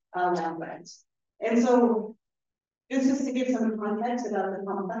landlands. And so this is to give some context about the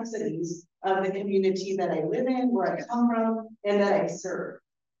complexities of the community that I live in, where I come from, and that I serve.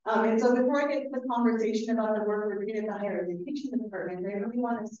 And so before I get to the conversation about the work we're doing in the higher education department, I really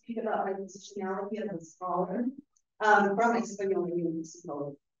want to speak about my positionality as a scholar from Española, New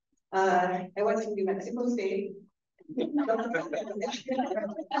Mexico. I went to New Mexico State. So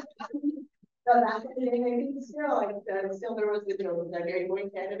back in the day, I think still there was the joke like, are you going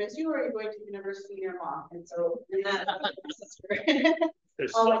to NMSU or are you going to university near mom? And so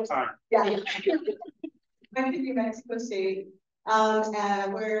There's still time. Yeah. Went to New Mexico State.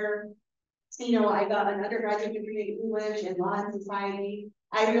 Where, I got an undergraduate degree in English and law and society.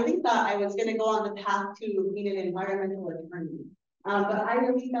 I really thought I was going to go on the path to being an environmental attorney. But I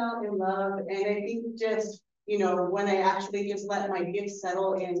really fell in love, and I think just, when I actually just let my gifts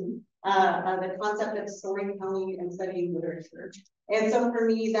settle in, the concept of storytelling and studying literature. And so for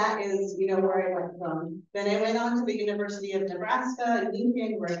me, that is, where I went from. Then I went on to the University of Nebraska in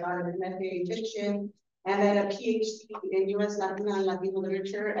Lincoln, where I got an MFA in fiction, and then a PhD in U.S. Latina and Latino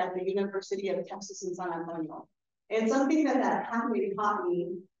literature at the University of Texas in San Antonio. And something that pathway taught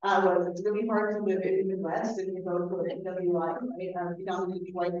me was it's really hard to live in the Midwest and to go to an NWI, right,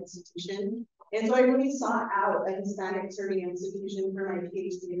 predominantly white institution. And so I really sought out a Hispanic serving institution for my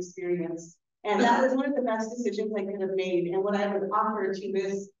PhD experience. And that was one of the best decisions I could have made. And what I would offer to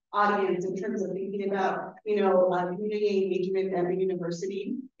this audience in terms of thinking about, community engagement at the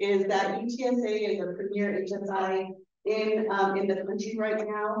university is that UTSA is a premier HSI in the country right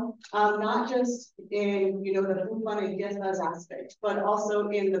now, not just in, the food fund and fiestas aspect, but also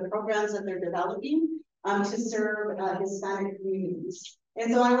in the programs that they're developing to serve Hispanic communities.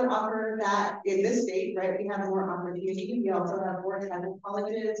 And so I would offer that in this state, right, we have more opportunity. We also have 4 tribal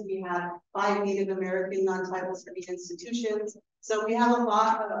colleges. We have 5 Native American non-tribal studies institutions. So we have a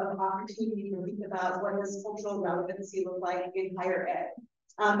lot of opportunity to think about what does cultural relevancy look like in higher ed.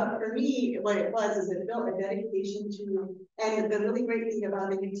 But for me, what it was is it built a dedication to, and the really great thing about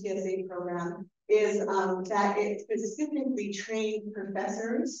the UTSA program is that it specifically trained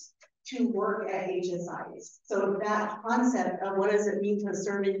professors to work at HSIs. So that concept of what does it mean to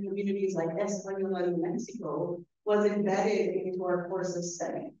serve in communities like Española in Mexico was embedded into our course of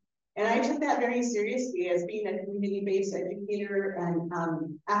study. And I took that very seriously as being a community-based educator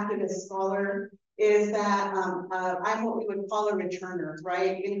and activist scholar, is that I'm what we would call a returner,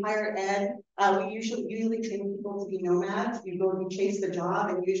 right? In higher ed, we usually train people to be nomads. You go and chase the job,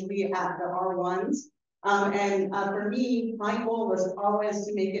 and usually at the R1s. For me, my goal was always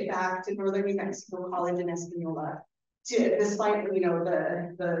to make it back to Northern New Mexico College in Española, despite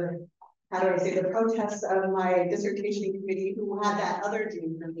the how do I say, the protests of my dissertation committee who had that other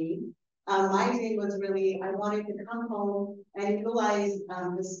dream for me. My dream was really, I wanted to come home and utilize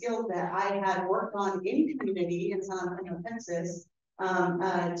the skills that I had worked on in community in San Antonio, Texas,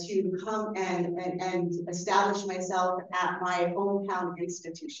 to come and establish myself at my hometown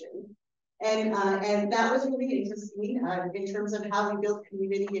institution. And that was really interesting in terms of how we build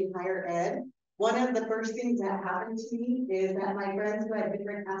community in higher ed. One of the first things that happened to me is that my friends who had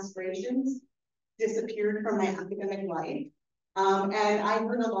different aspirations disappeared from my academic life. And I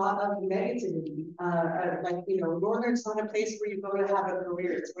heard a lot of negativity, like, you know, Northern's not a place where you go to have a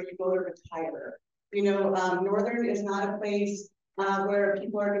career, it's where you go to retire. You know, Northern is not a place where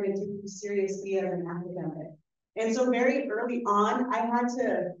people are going to take you seriously as an academic. And so very early on, I had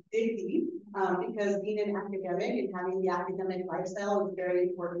to dig deep because being an academic and having the academic lifestyle is very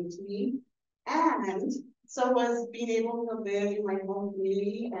important to me. And so was being able to live in my home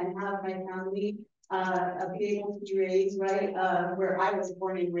community and have my family be able to be raised right where I was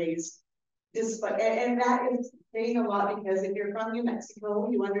born and raised. And that is saying a lot, because if you're from New Mexico,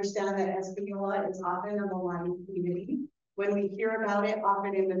 you understand that Española is often a maligned community. When we hear about it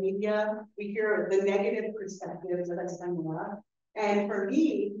often in the media, we hear the negative perspectives of Española. And for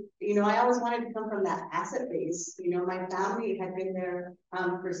me, you know, I always wanted to come from that asset base. You know, my family had been there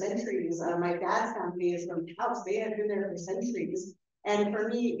for centuries. My dad's family is from Taos. They had been there for centuries. And for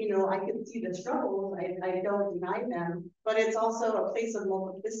me, you know, I could see the struggles. I don't deny them, but it's also a place of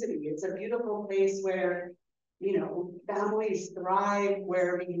multiplicity. It's a beautiful place where, you know, families thrive,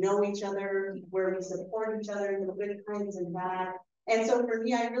 where we know each other, where we support each other in the good times and bad. And so for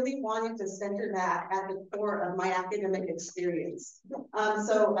me, I really wanted to center that at the core of my academic experience. A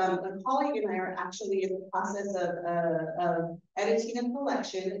colleague and I are actually in the process of editing a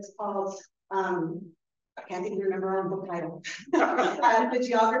collection. It's called, I can't even remember our book title, The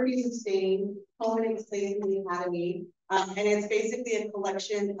Geographies of Staying, Home and Its Place in the Academy. And it's basically a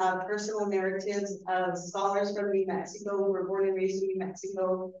collection of personal narratives of scholars from New Mexico who were born and raised in New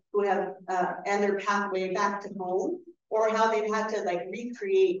Mexico, who have, and their pathway back to home, or how they've had to like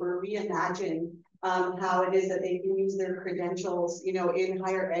recreate or reimagine how it is that they can use their credentials, you know, in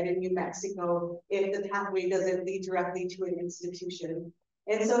higher ed in New Mexico if the pathway doesn't lead directly to an institution.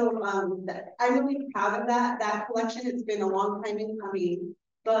 And so I'm really proud of that collection. It's been a long time in coming,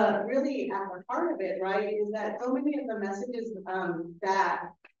 but really at the heart of it, right, is that so many of the messages that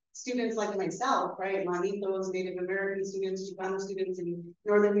students like myself, right, Manitos, Native American students, Chicano students in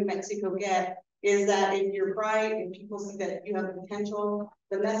Northern New Mexico get, is that if you're bright and people see that you have potential,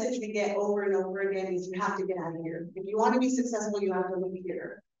 the message we get over and over again is you have to get out of here. If you want to be successful, you have to leave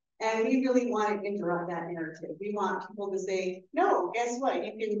here. And we really want to interrupt that narrative. We want people to say, no, guess what?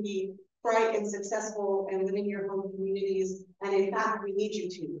 You can be bright and successful and live in your home communities. And in fact, we need you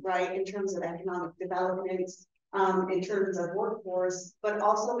to, right? In terms of economic development, in terms of workforce, but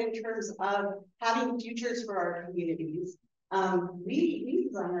also in terms of having futures for our communities. We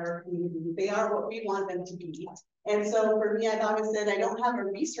design our communities. They are what we want them to be. And so for me, I've always said, I don't have a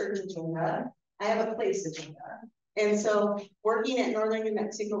research agenda. I have a place agenda. And so working at Northern New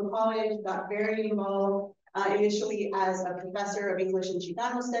Mexico College, got very involved initially as a professor of English and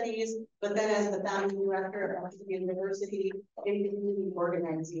Chicano studies, but then as the founding director of the university in community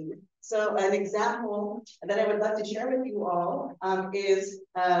organizing. So an example that I would love to share with you all is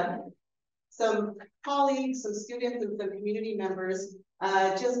some colleagues, some students, and some community members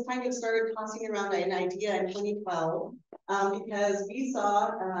just kind of started tossing around an idea in 2012 because we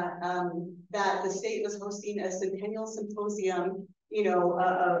saw that the state was hosting a centennial symposium, you know,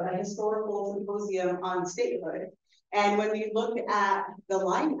 a historical symposium on statehood. And when we looked at the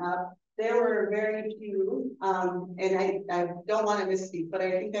lineup, there were very few, and I don't want to misspeak, but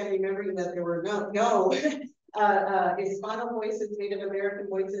I think I'm remembering that there were no Hispano voices, Native American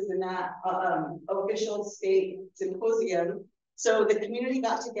voices in that official state symposium. So the community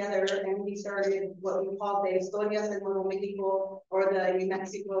got together and we started what we call the Historias en Nuevo Mexico, or the New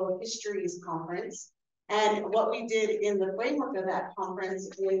Mexico Histories Conference. And what we did in the framework of that conference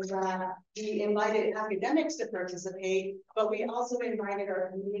is we invited academics to participate, but we also invited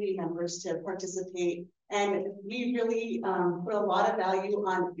our community members to participate. And we really put a lot of value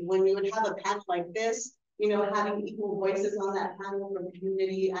on when we would have a panel like this, you know, having equal voices on that panel from the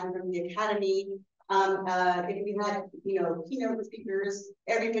community and from the academy. If we had, you know, keynote speakers,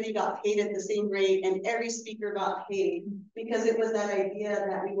 everybody got paid at the same rate and every speaker got paid, because it was that idea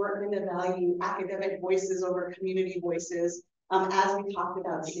that we weren't going to value academic voices over community voices as we talked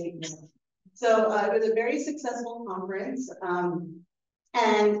about statement. So it was a very successful conference.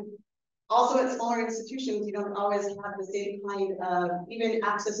 And also at smaller institutions, you don't always have the same kind of even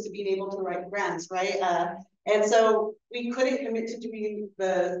access to being able to write grants, right? And so we couldn't commit to doing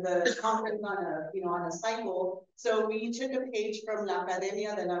the conference on a, you know, on a cycle. So we took a page from La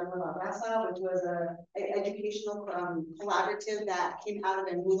Academia de la Nueva Raza, which was an educational collaborative that came out of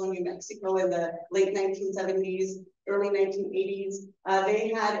Embudo, New Mexico in the late 1970s, early 1980s.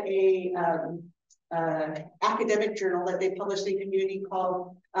 They had a academic journal that they published in community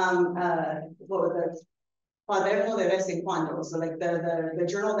called what was it? Cuaderno de vez en cuando. So like the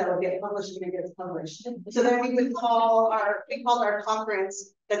journal that would get published when it gets published. So then we would called our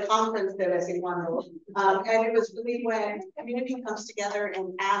conference the conference de vez en cuando. And it was really when community comes together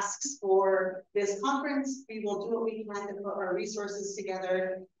and asks for this conference, we will do what we can to put our resources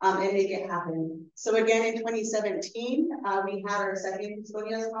together and make it happen. So again, in 2017, we had our second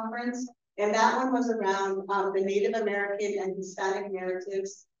Historias conference. And that one was around the Native American and Hispanic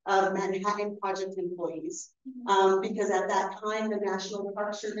narratives of Manhattan Project employees. Because at that time, the National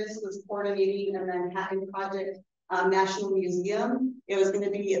Park Service was coordinating a Manhattan Project National Museum. It was going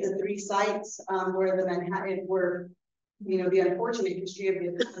to be at the 3 sites where the Manhattan were, you know, the unfortunate history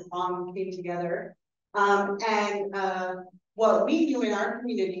of the bomb came together. What we do in our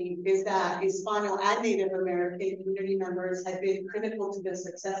community is that Hispano and Native American community members had been critical to the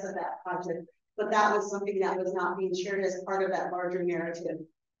success of that project, but that was something that was not being shared as part of that larger narrative.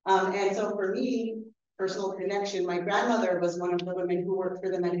 And so for me, personal connection, my grandmother was one of the women who worked for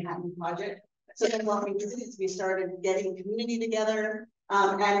the Manhattan Project. So then what we did is we started getting community together,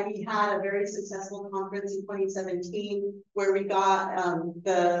 and we had a very successful conference in 2017 where we got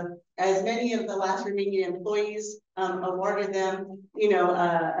as many of the last remaining employees awarded them, you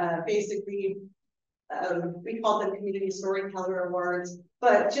know, basically we called them Community Storyteller Awards,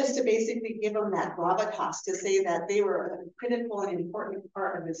 but just to basically give them that gravitas to say that they were a critical and important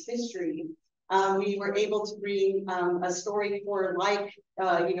part of this history. We were able to bring a story for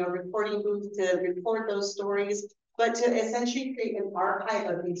you know, recording booth to record those stories, but to essentially create an archive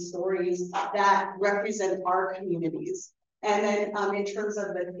of these stories that represent our communities. And then in terms of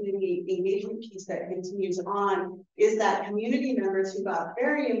the community engagement piece that continues on, is that community members who got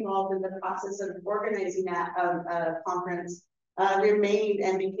very involved in the process of organizing that conference remained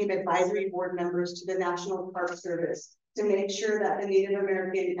and became advisory board members to the National Park Service to make sure that the Native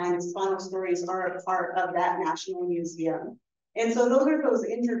American and Hispano stories are a part of that National Museum. And so those are those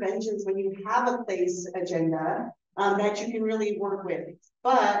interventions when you have a place agenda that you can really work with.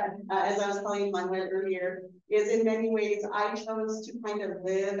 But as I was telling Manuel earlier, is in many ways, I chose to kind of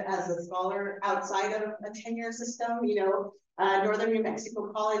live as a scholar outside of a tenure system. You know, Northern New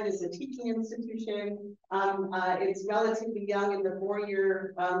Mexico College is a teaching institution. It's relatively young in the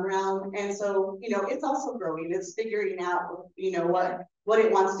 4-year realm. And so, you know, it's also growing. It's figuring out, you know, what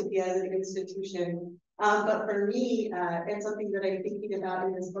it wants to be as an institution. But for me, and something that I'm thinking about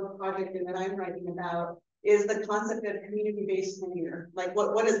in this book project and that I'm writing about is the concept of community-based tenure. Like,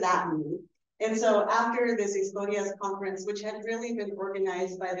 what does that mean? And so after this Historias conference, which had really been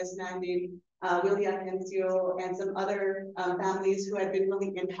organized by this man named Willie Atencio and some other families who had been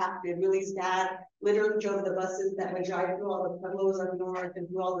really impacted. Willie's dad literally drove the buses that would drive through all the pueblos up north and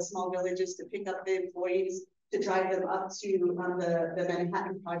through all the small villages to pick up the employees to drive them up to the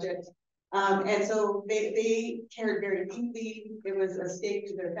Manhattan Project. And so they cared very deeply. It was a stake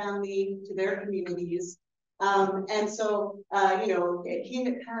to their family, to their communities. And so, you know, it came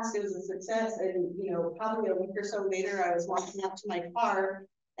and passed, it was a success. And, you know, probably a week or so later, I was walking out to my car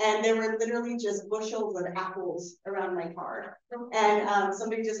and there were literally just bushels of apples around my car. And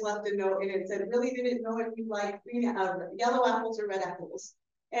somebody just left a note and it said, really didn't know if you like yellow apples or red apples.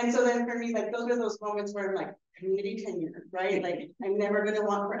 And so then for me, like, those are those moments where I'm like, community tenure, right? Like, I'm never going to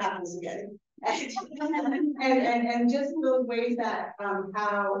want for apples again. And just those ways that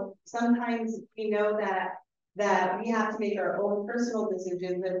how sometimes we know that we have to make our own personal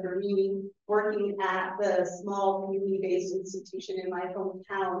decisions. And for me, working at the small community-based institution in my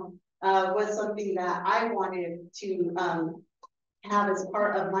hometown was something that I wanted to have as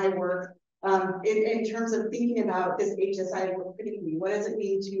part of my work in terms of thinking about this HSI work critically. What does it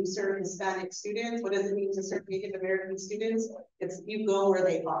mean to serve Hispanic students? What does it mean to serve Native American students? It's you go where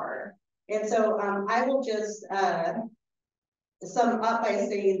they are. And so I will just sum up by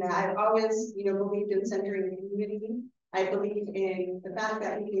saying that I've always, believed in centering the community. I believe in the fact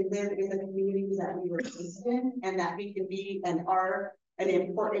that we can live in the communities that we were raised in, and that we can be and are an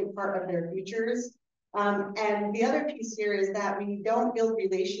important part of their futures. And the other piece here is that we don't build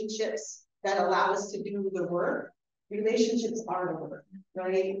relationships that allow us to do the work. Relationships are the work,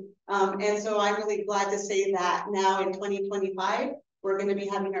 right? And so I'm really glad to say that now in 2025, we're going to be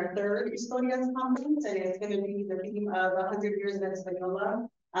having our third Historias Conference, and it's going to be the theme of 100 Years of Española,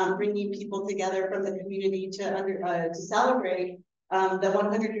 bringing people together from the community to celebrate the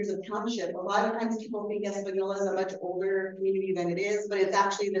 100 years of township. A lot of times people think Española is a much older community than it is, but it's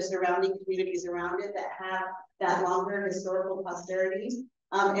actually the surrounding communities around it that have that longer historical posterity.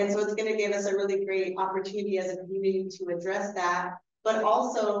 And so it's going to give us a really great opportunity as a community to address that. But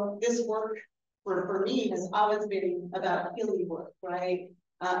also this work for me has always been about healing work, right?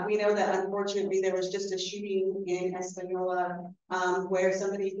 We know that unfortunately there was just a shooting in Española where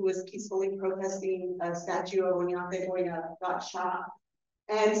somebody who was peacefully protesting a statue of Oñate Boya got shot.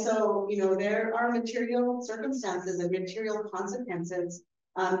 And so, there are material circumstances and material consequences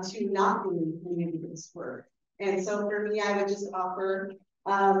to not doing community-based work. And so for me, I would just offer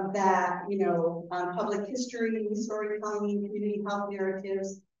that, public history, storytelling, community health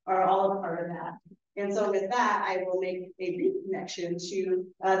narratives are all a part of that. And so with that, I will make a brief connection to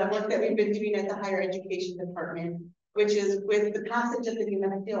the work that we've been doing at the Higher Education Department, which is with the passage of the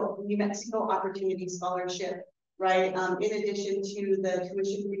New Mexico Opportunity Scholarship, right? In addition to the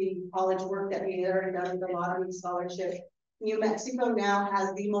tuition-free college work that we had already done with the lottery scholarship, New Mexico now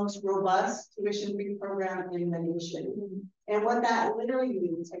has the most robust tuition-free program in the nation. And what that literally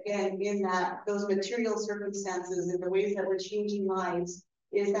means, again, in that those material circumstances and the ways that we're changing lives,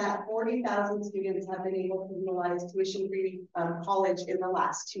 is that 40,000 students have been able to utilize tuition-free college in the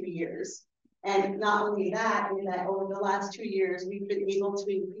last 2 years. And not only that, in that over the last 2 years, we've been able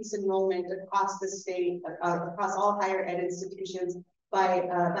to increase enrollment across the state, across all higher ed institutions by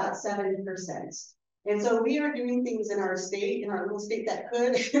about 7%. And so we are doing things in our state, in our little state that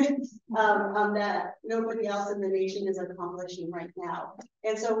could, that nobody else in the nation is accomplishing right now.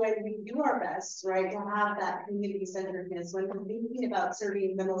 And so when we do our best, right, to have that community-centeredness, when we're thinking about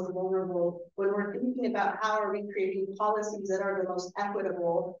serving the most vulnerable, when we're thinking about how are we creating policies that are the most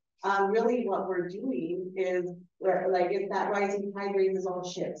equitable, really what we're doing is, if that rising tide raises all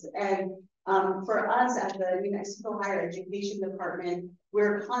ships. And for us at the New Mexico Higher Education Department,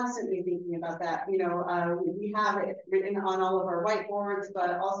 we're constantly thinking about that. We have it written on all of our whiteboards,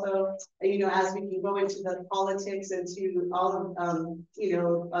 but also, as we can go into the politics and to all of,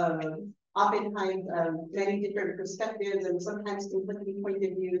 oftentimes many different perspectives and sometimes conflicting point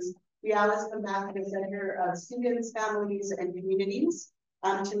of views, we always come back to the center of students, families, and communities.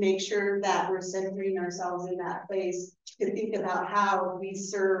 To make sure that we're centering ourselves in that place to think about how we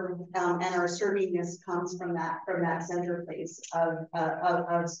serve and our servingness comes from that center place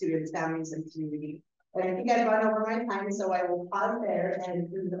of students, families, and community. And I think I've gone over my time, so I will pause there and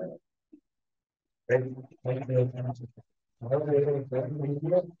do the.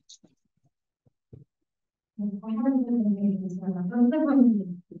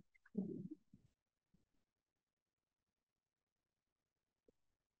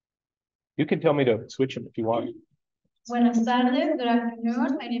 You can tell me to switch them if you want. Buenas tardes, good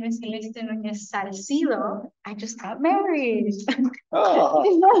afternoon. My name is Celeste Nuñez Salcido. I just got married. Oh.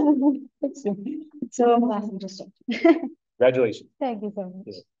 So I'm laughing just. Congratulations. Thank you so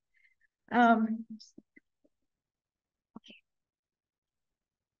much. Yeah. Okay.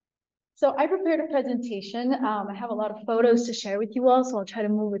 So I prepared a presentation. I have a lot of photos to share with you all, so I'll try to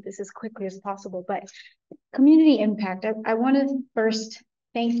move with this as quickly as possible. But community impact, I want to first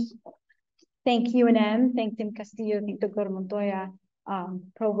thank UNM, thank Tim Castillo, thank Dr. Montoya,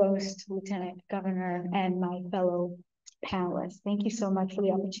 Provost, Lieutenant Governor, and my fellow panelists. Thank you so much for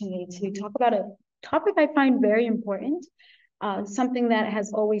the opportunity to talk about a topic I find very important, something that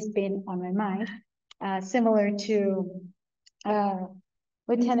has always been on my mind. Similar to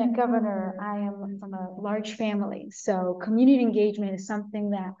Lieutenant Governor, I am from a large family, so community engagement is something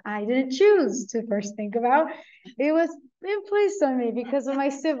that I didn't choose to first think about. It was placed on me because of my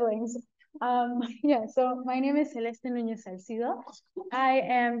siblings. Yeah, so my name is Celeste Nuñez. I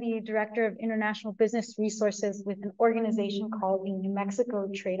am the Director of International Business Resources with an organization called the New Mexico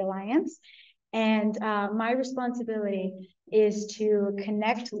Trade Alliance. And my responsibility is to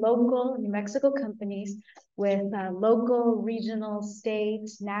connect local New Mexico companies with local, regional, state,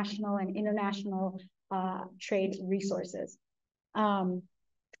 national, and international trade resources.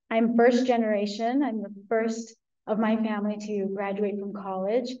 I'm first generation. I'm the first of my family to graduate from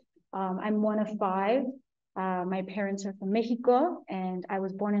college. I'm one of 5. My parents are from Mexico, and I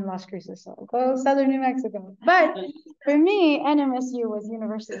was born in Las Cruces, so go Southern New Mexico. But for me, NMSU was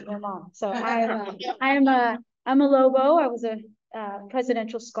University of Vermont. So I'm a Lobo. I was a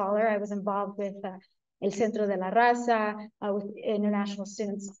presidential scholar. I was involved with El Centro de la Raza, with International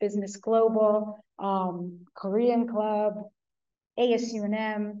Students Business Global, Korean Club,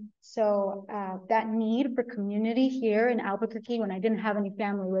 ASUNM. So that need for community here in Albuquerque, when I didn't have any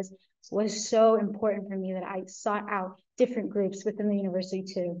family, was so important for me that I sought out different groups within the university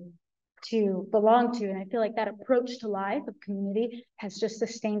to belong to. And I feel like that approach to life of community has just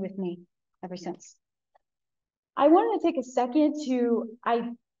sustained with me ever since. I wanted to take a second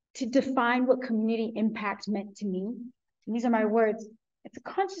to define what community impact meant to me. And these are my words. It's the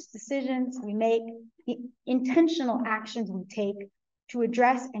conscious decisions we make, the intentional actions we take to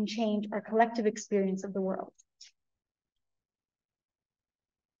address and change our collective experience of the world.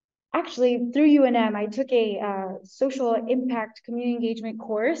 Actually, through UNM, I took a social impact community engagement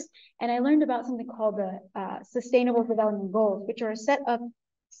course, and I learned about something called the Sustainable Development Goals, which are a set of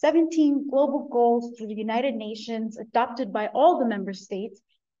 17 global goals through the United Nations, adopted by all the member states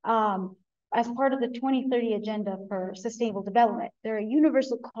as part of the 2030 Agenda for Sustainable Development. They're a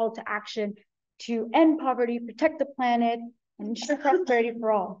universal call to action to end poverty, protect the planet, and ensure prosperity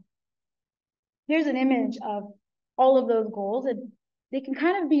for all. Here's an image of all of those goals, and they can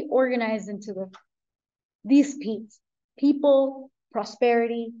kind of be organized into these P's: people,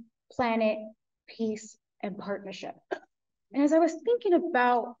 prosperity, planet, peace, and partnership. And as I was thinking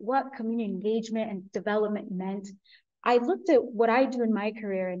about what community engagement and development meant, I looked at what I do in my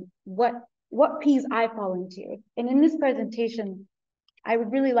career and what P's I fall into. And in this presentation, I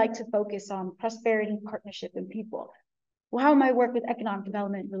would really like to focus on prosperity, partnership, and people. Well, how my work with economic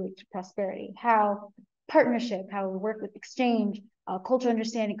development relates to prosperity, how partnership, how we work with exchange, cultural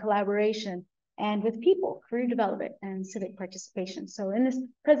understanding, collaboration, and with people, career development, and civic participation. So in this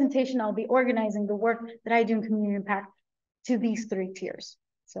presentation, I'll be organizing the work that I do in community impact to these 3 tiers.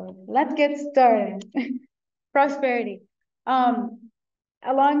 So let's get started. Prosperity.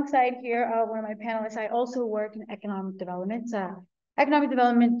 Alongside here, one of my panelists, I also work in economic development. Economic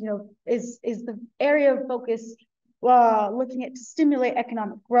development, is the area of focus looking at to stimulate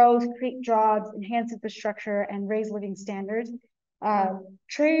economic growth, create jobs, enhance infrastructure, and raise living standards.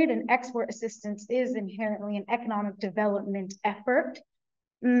 Trade and export assistance is inherently an economic development effort.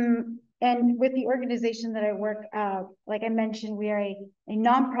 And with the organization that I work, like I mentioned, we are a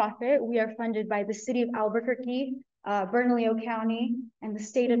nonprofit. We are funded by the city of Albuquerque, Bernalillo County, and the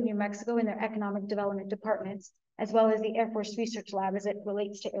state of New Mexico in their economic development departments, as well as the Air Force Research Lab as it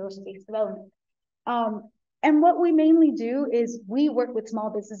relates to aerospace development. And what we mainly do is we work with small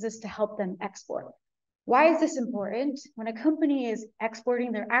businesses to help them export. Why is this important? When a company is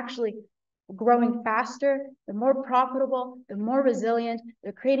exporting, they're actually growing faster, they're more profitable, they're more resilient,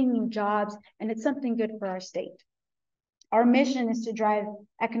 they're creating new jobs, and it's something good for our state. Our mission is to drive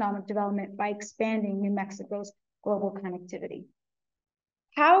economic development by expanding New Mexico's global connectivity.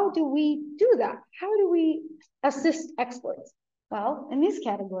 How do we do that? How do we assist exports? Well, in these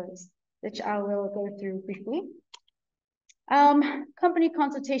categories, which I will go through briefly. Company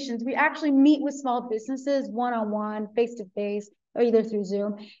consultations. We actually meet with small businesses one-on-one, face-to-face, or either through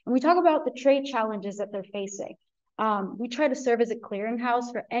Zoom, and we talk about the trade challenges that they're facing. We try to serve as a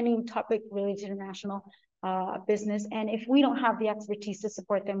clearinghouse for any topic related to international business, and if we don't have the expertise to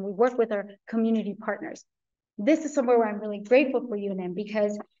support them, we work with our community partners. This is somewhere where I'm really grateful for UNM,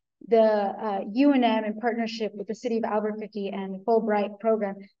 because the UNM, in partnership with the city of Albuquerque and the Fulbright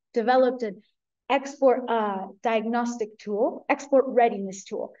program, developed an export diagnostic tool, export readiness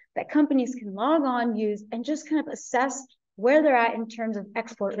tool that companies can log on, use, and just kind of assess where they're at in terms of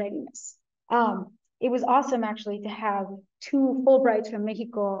export readiness. It was awesome actually to have 2 Fulbrights from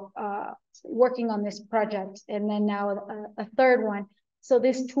Mexico working on this project, and then now a 3rd one. So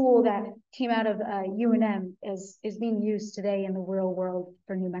this tool that came out of UNM is being used today in the real world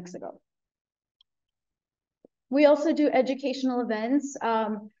for New Mexico. We also do educational events.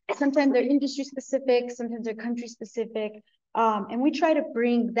 Sometimes they're industry specific, sometimes they're country specific. And we try to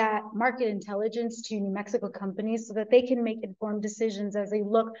bring that market intelligence to New Mexico companies so that they can make informed decisions as they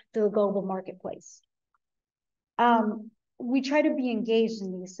look to the global marketplace. We try to be engaged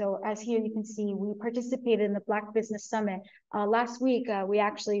in these. So as here you can see, we participated in the Black Business Summit. Last week, we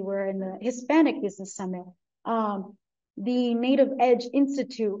actually were in the Hispanic Business Summit. The Native Edge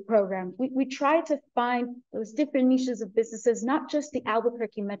Institute program. We try to find those different niches of businesses, not just the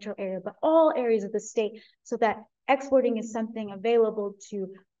Albuquerque metro area, but all areas of the state, so that exporting is something available to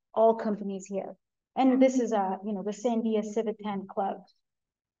all companies here. And this is, the Sandia Civitan Club.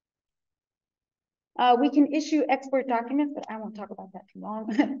 We can issue export documents, but I won't talk about that too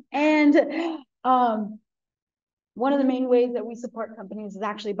long. And one of the main ways that we support companies is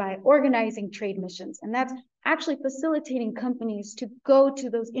actually by organizing trade missions. And that's actually facilitating companies to go to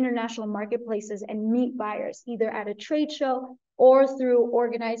those international marketplaces and meet buyers, either at a trade show or through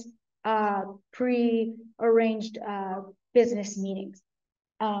organized, pre-arranged business meetings.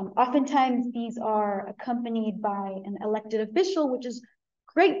 Oftentimes, these are accompanied by an elected official, which is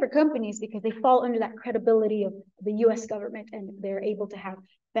great for companies because they fall under that credibility of the US government and they're able to have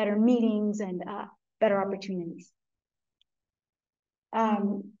better meetings and better opportunities.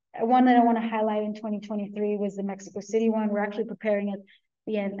 One that I want to highlight in 2023 was the Mexico City one. We're actually preparing it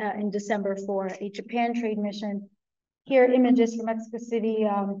in December for a Japan trade mission. Here are images from Mexico City.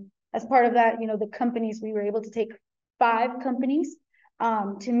 As part of that, the companies, we were able to take 5 companies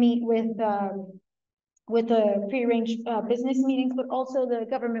to meet with the pre-arranged business meetings, but also the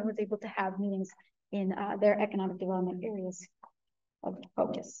government was able to have meetings in their economic development areas of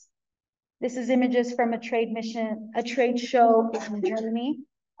focus. This is images from a trade show in Germany,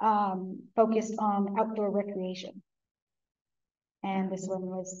 focused on outdoor recreation. And this one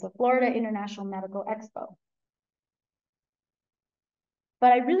was the Florida International Medical Expo.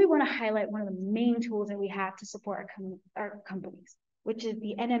 But I really want to highlight one of the main tools that we have to support our companies, which is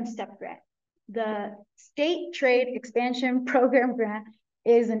the UNM STEP grant. The State Trade Expansion Program grant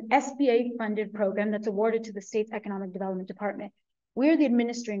is an SBA-funded program that's awarded to the state's Economic Development Department. We're the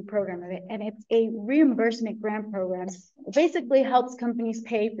administering program of it, and it's a reimbursement grant program. It basically helps companies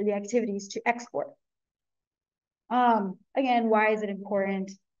pay for the activities to export. Again, why is it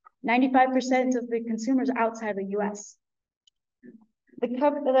important? 95% of the consumers outside the US.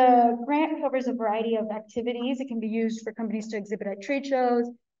 The grant covers a variety of activities. It can be used for companies to exhibit at trade shows,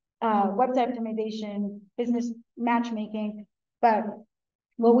 website optimization, business matchmaking. But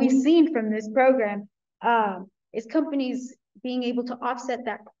what we've seen from this program is companies being able to offset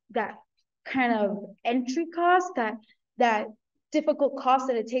that kind of entry cost, that difficult cost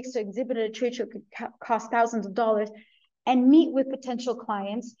that it takes to exhibit at a trade show could cost thousands of dollars, and meet with potential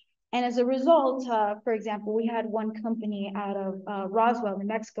clients. And as a result, for example, we had one company out of Roswell, New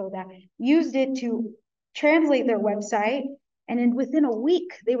Mexico, that used it to translate their website. And then within a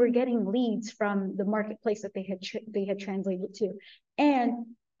week, they were getting leads from the marketplace that they had translated to. And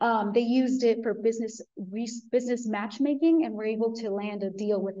they used it for business matchmaking and were able to land a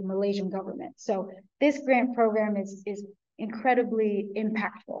deal with the Malaysian government. So this grant program is incredibly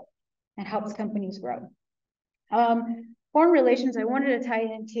impactful and helps companies grow. Foreign relations, I wanted to tie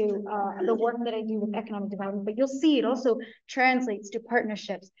it into the work that I do with economic development, but you'll see it also translates to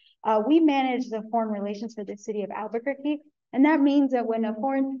partnerships. We manage the foreign relations for the city of Albuquerque, and that means that when a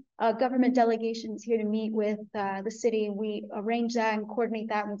foreign government delegation is here to meet with the city, we arrange that and coordinate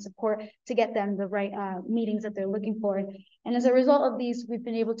that with support to get them the right meetings that they're looking for. And as a result of these, we've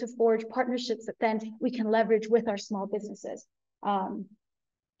been able to forge partnerships that then we can leverage with our small businesses.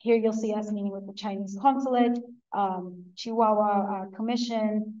 Here you'll see us meeting with the Chinese consulate, Chihuahua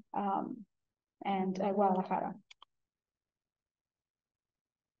Commission, and Guadalajara.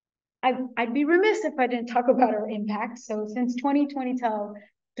 I'd be remiss if I didn't talk about our impact. So since 2020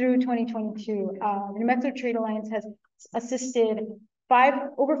 through 2022, the New Mexico Trade Alliance has assisted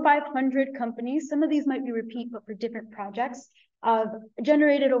over 500 companies. Some of these might be repeat, but for different projects.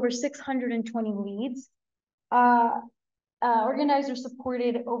 Generated over 620 leads. Organizers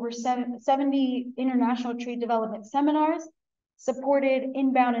supported over 70 international trade development seminars, supported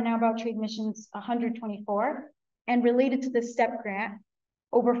inbound and outbound trade missions 124, and related to the STEP grant,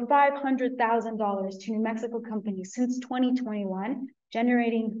 over $500,000 to New Mexico companies since 2021,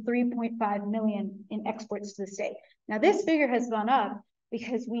 generating $3.5 million in exports to the state. Now this figure has gone up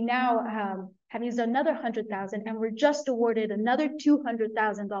because we now have used another $100,000, and we're just awarded another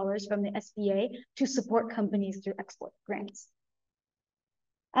 $200,000 from the SBA to support companies through export grants.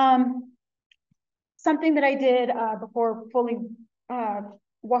 Something that I did before fully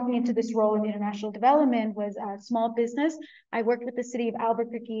walking into this role in international development was small business. I worked with the city of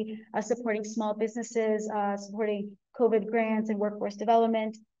Albuquerque, supporting small businesses, supporting COVID grants and workforce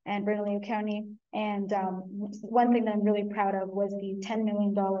development and Bernalillo County. And one thing that I'm really proud of was the $10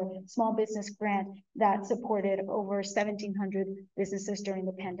 million small business grant that supported over 1,700 businesses during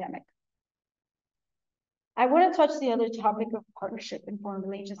the pandemic. I want to touch the other topic of partnership and foreign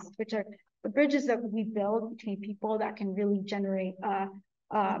relations, which are the bridges that we build between people that can really generate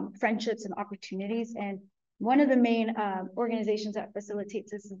friendships and opportunities. And one of the main organizations that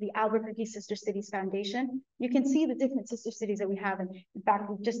facilitates this is the Albuquerque Sister Cities Foundation. You can see the different sister cities that we have. And in fact,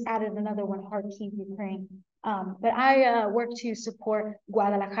 we've just added another one, Kharkiv, Ukraine. But I work to support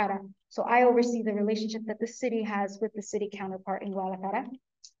Guadalajara. So I oversee the relationship that the city has with the city counterpart in Guadalajara.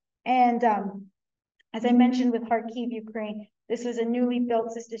 And as I mentioned with Kharkiv, Ukraine, this was a newly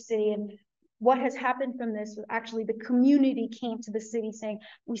built sister city. And what has happened from this was actually the community came to the city saying,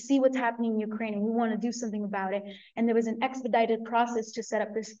 we see what's happening in Ukraine and we want to do something about it. And there was an expedited process to set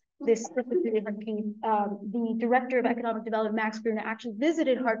up this city, Kharkiv. The director of economic development, Max Gruner, actually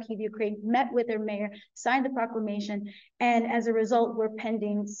visited Kharkiv, Ukraine, met with their mayor, signed the proclamation. And as a result, we're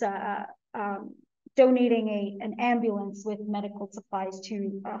pending donating an ambulance with medical supplies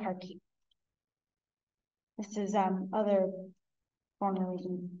to Kharkiv. This is other foreign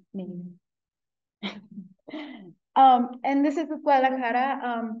relations meeting. And this is with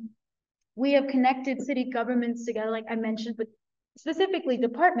Guadalajara. We have connected city governments together, like I mentioned, but specifically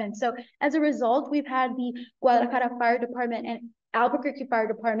departments. So as a result, we've had the Guadalajara Fire Department and Albuquerque Fire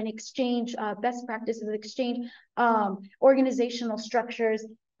Department exchange best practices, exchange organizational structures.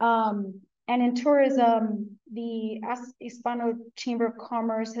 And in tourism, the Hispano Chamber of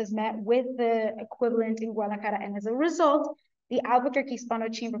Commerce has met with the equivalent in Guadalajara. And as a result, the Albuquerque Hispano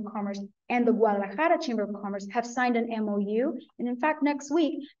Chamber of Commerce and the Guadalajara Chamber of Commerce have signed an MOU. And in fact, next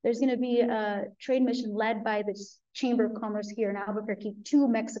week, there's going to be a trade mission led by the Chamber of Commerce here in Albuquerque to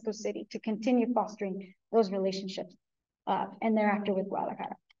Mexico City to continue fostering those relationships and thereafter with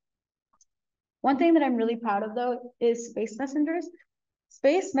Guadalajara. One thing that I'm really proud of, though, is Space Messengers.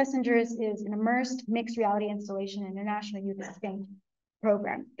 Space Messengers is an immersed mixed reality installation international youth exchange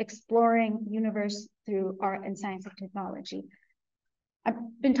program, exploring universe through art and science and technology. I've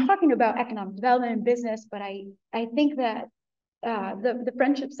been talking about economic development and business, but I think that the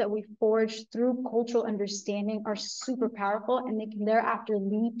friendships that we forge through cultural understanding are super powerful, and they can thereafter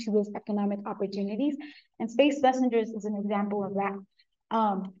lead to those economic opportunities. And Space Messengers is an example of that.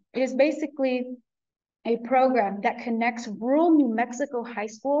 It is basically a program that connects rural New Mexico high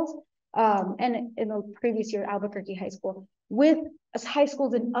schools and in the previous year, Albuquerque High School, with high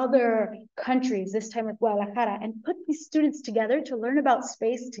schools in other countries, this time with Guadalajara, and put these students together to learn about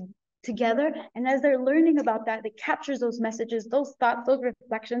space together. And as they're learning about that, it captures those messages, those thoughts, those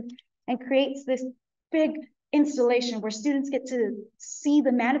reflections, and creates this big installation where students get to see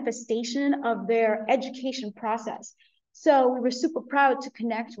the manifestation of their education process. So we were super proud to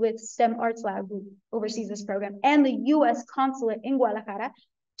connect with STEM Arts Lab, who oversees this program, and the U.S. Consulate in Guadalajara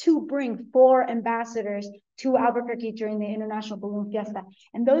to bring 4 ambassadors to Albuquerque during the International Balloon Fiesta.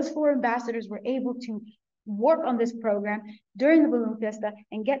 And those 4 ambassadors were able to work on this program during the Balloon Fiesta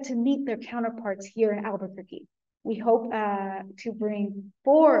and get to meet their counterparts here in Albuquerque. We hope to bring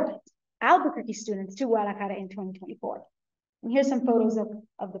 4 Albuquerque students to Guadalajara in 2024. And here's some photos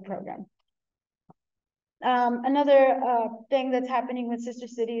of the program. Another thing that's happening with Sister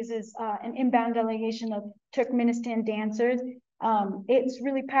Cities is an inbound delegation of Turkmenistan dancers. It's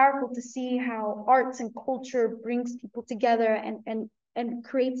really powerful to see how arts and culture brings people together and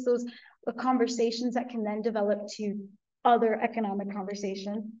creates those conversations that can then develop to other economic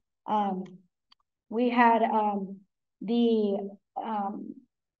conversations. We had a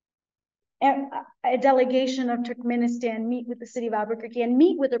delegation of Turkmenistan meet with the city of Albuquerque and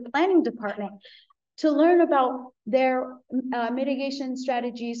meet with their planning department to learn about their mitigation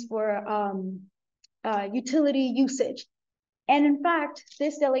strategies for utility usage. And in fact,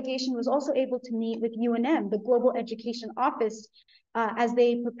 this delegation was also able to meet with UNM, the Global Education Office, as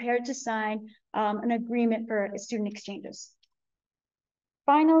they prepared to sign an agreement for student exchanges.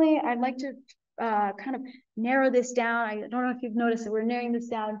 Finally, I'd like to kind of narrow this down. I don't know if you've noticed that we're narrowing this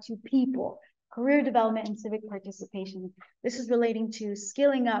down to people, career development, and civic participation. This is relating to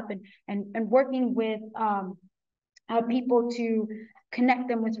skilling up and working with people to connect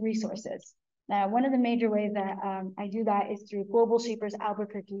them with resources. One of the major ways that I do that is through Global Shapers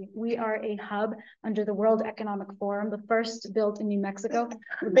Albuquerque. We are a hub under the World Economic Forum, the first built in New Mexico.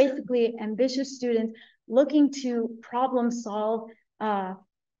 We're basically ambitious students looking to problem solve our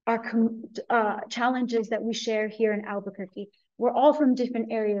challenges that we share here in Albuquerque. We're all from different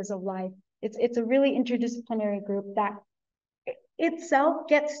areas of life. It's a really interdisciplinary group that itself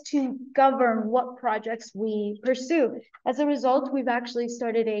gets to govern what projects we pursue. As a result, we've actually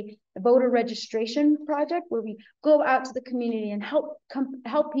started a voter registration project where we go out to the community and help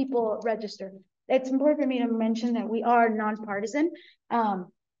people register. It's important for me to mention that we are nonpartisan,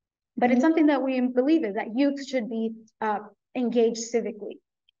 but it's something that we believe in, that youth should be engaged civically.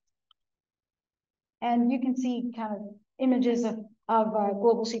 And you can see kind of images of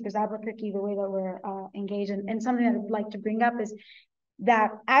Global Seekers Albuquerque, the way that we're engaged. And something that I'd like to bring up is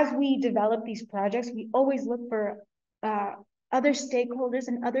that as we develop these projects, we always look for other stakeholders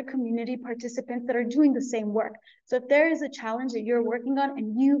and other community participants that are doing the same work. So if there is a challenge that you're working on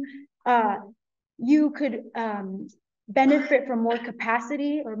and you could benefit from more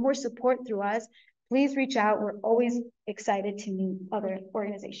capacity or more support through us, please reach out. We're always excited to meet other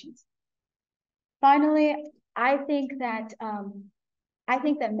organizations. Finally, I think that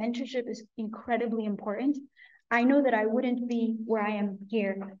mentorship is incredibly important. I know that I wouldn't be where I am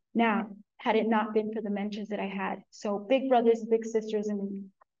here now had it not been for the mentors that I had. So big brothers, big sisters, and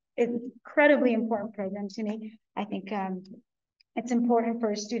it's incredibly important program to me. I think it's important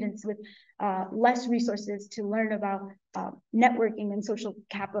for students with less resources to learn about networking and social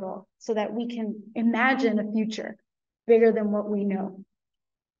capital so that we can imagine a future bigger than what we know.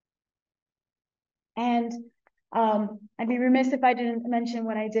 And I'd be remiss if I didn't mention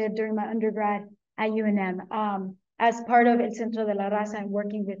what I did during my undergrad at UNM. As part of El Centro de la Raza and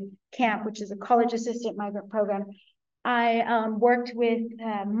working with CAMP, which is a college assistant migrant program, I worked with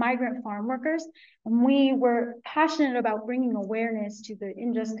migrant farm workers, and we were passionate about bringing awareness to the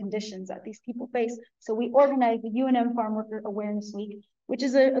unjust conditions that these people face. So we organized the UNM Farm Worker Awareness Week, which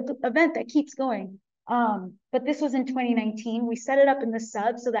is an event that keeps going. But this was in 2019. We set it up in the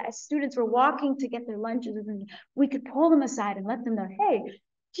sub so that as students were walking to get their lunches, we could pull them aside and let them know, hey,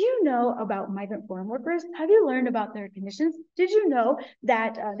 do you know about migrant farm workers? Have you learned about their conditions? Did you know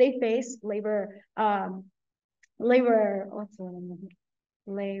that they face labor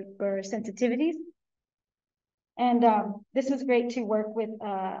sensitivities? And this was great to work with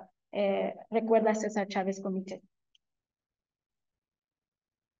Recuerda Cesar Chavez Comité.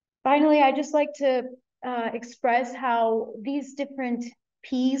 Finally, I'd just like to express how these different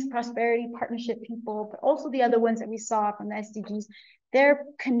P's, prosperity, partnership people, but also the other ones that we saw from the SDGs, they're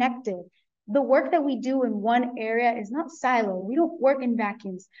connected. The work that we do in one area is not siloed. We don't work in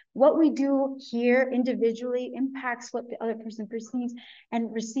vacuums. What we do here individually impacts what the other person perceives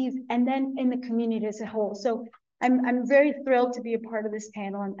and receives, and then in the community as a whole. So I'm very thrilled to be a part of this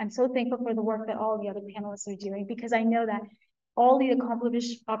panel, and I'm so thankful for the work that all the other panelists are doing, because I know that all the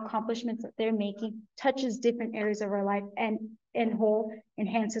accomplishments that they're making touches different areas of our life and in whole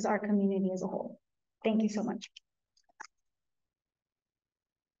enhances our community as a whole. Thank you so much.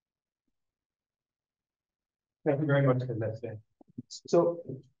 Thank you very much, Celeste. So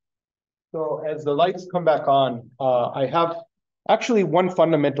as the lights come back on, I have actually one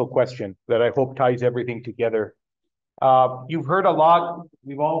fundamental question that I hope ties everything together. You've heard a lot,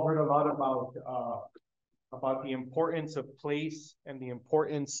 we've all heard a lot about the importance of place and the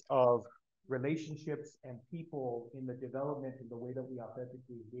importance of relationships and people in the development and the way that we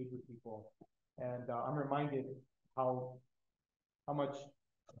authentically engage with people. And I'm reminded how much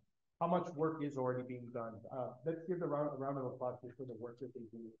work is already being done. Let's give a round of applause for the work that they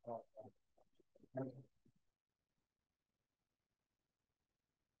do.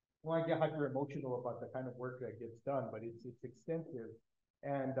 Well, I get hyper emotional about the kind of work that gets done, but it's extensive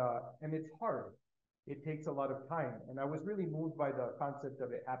and it's hard. It takes a lot of time. And I was really moved by the concept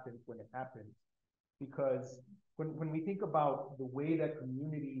of it happens when it happens, because when we think about the way that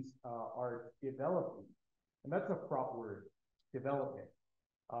communities are developing, and that's a fraught word, development,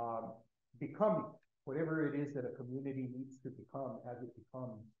 becoming whatever it is that a community needs to become as it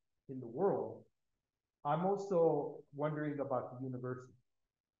becomes in the world. I'm also wondering about the university.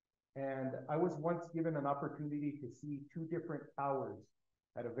 And I was once given an opportunity to see two different towers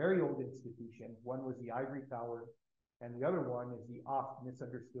at a very old institution. One was the Ivory Tower, and the other one is the oft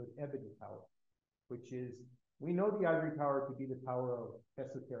misunderstood Ebony Tower, which is, we know the Ivory Tower to be the tower of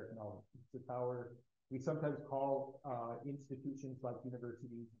esoteric knowledge. It's the tower we sometimes call institutions like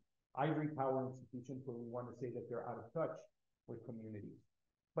universities Ivory Tower institutions when we want to say that they're out of touch with communities.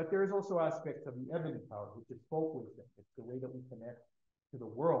 But there's also aspects of the Ebony Tower, which is folk wisdom. It's the way that we connect to the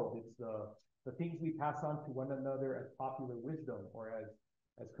world. It's the things we pass on to one another as popular wisdom or as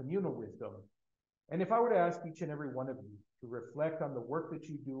communal wisdom. And if I were to ask each and every one of you to reflect on the work that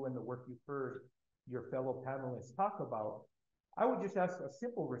you do and the work you've heard your fellow panelists talk about, I would just ask a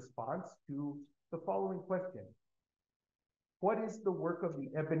simple response to the following question. What is the work of the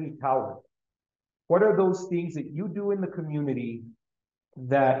Ebony Tower What are those things that you do in the community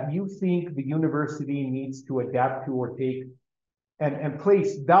that you think the university needs to adapt to or take and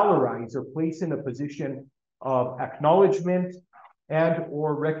place, valorize or place in a position of acknowledgement and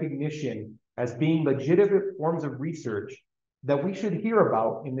or recognition as being legitimate forms of research that we should hear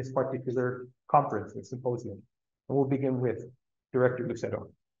about in this particular conference, the symposium? And we'll begin with Director Lucero.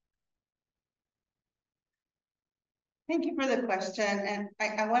 Thank you for the question. And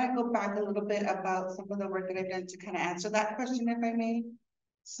I want to go back a little bit about some of the work that I've done to kind of answer that question, if I may.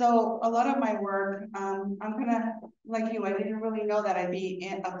 So a lot of my work, I'm gonna, like you, I didn't really know that I'd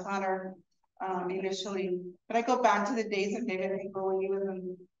be a planner initially, but I go back to the days of David Hinkle when he was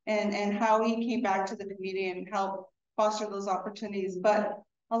and how he came back to the community and helped foster those opportunities. But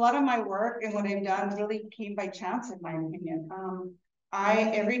a lot of my work and what I've done really came by chance, in my opinion.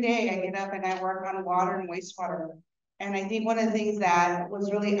 Every day I get up and I work on water and wastewater. And I think one of the things that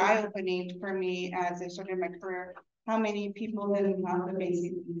was really eye-opening for me as I started my career, how many people didn't have the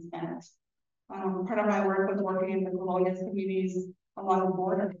basic needs met. Part of my work was working in the colonial communities along the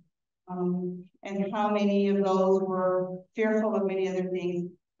border. And how many of those were fearful of many other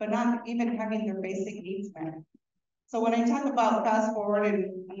things, but not even having their basic needs met. So when I talk about fast forward,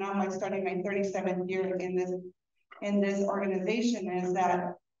 and now I'm starting my 37th year in this organization, is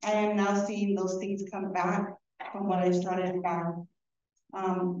that I am now seeing those things come back from what I started back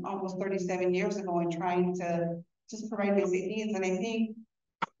almost 37 years ago and trying to just provide basic needs. And I think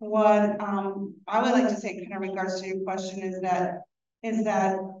what I would like to say kind of regards to your question is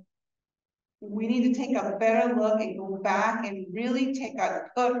that we need to take a better look and go back and really take a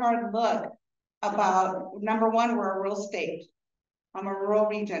good hard look about, number one, we're a rural state. I'm a rural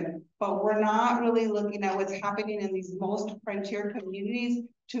region, but we're not really looking at what's happening in these most frontier communities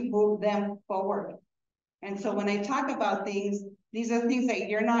to move them forward. And so when I talk about things, these are things that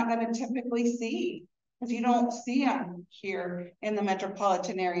you're not going to typically see because you don't see them here in the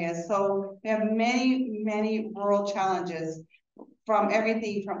metropolitan areas. So we have many, many rural challenges, from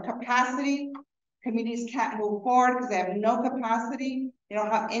everything from capacity. Communities can't move forward because they have no capacity. They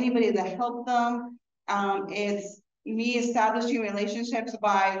don't have anybody to help them. It's me establishing relationships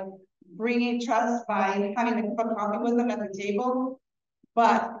by bringing trust, by having a cup of coffee with them at the table.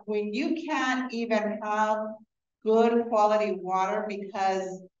 But when you can't even have good quality water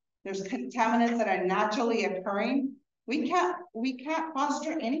because there's contaminants that are naturally occurring, we can't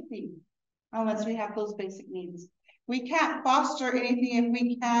foster anything unless we have those basic needs. We can't foster anything if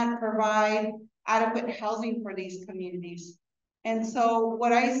we can't provide adequate housing for these communities. And so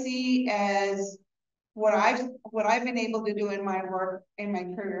what I see as what I've been able to do in my work, in my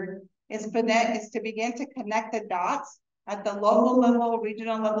career, is to begin to connect the dots at the local level,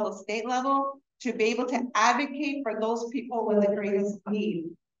 regional level, state level, to be able to advocate for those people with the greatest need.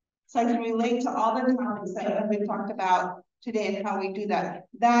 So I can relate to all the topics that have been talked about today and how we do that.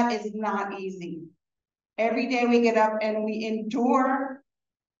 That is not easy. Every day we get up and we endure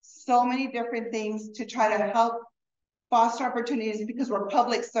so many different things to try to help foster opportunities because we're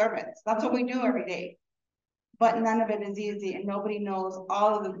public servants. That's what we do every day. But none of it is easy and nobody knows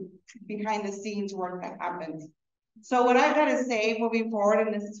all of the behind the scenes work that happens. So what I've got to say moving forward,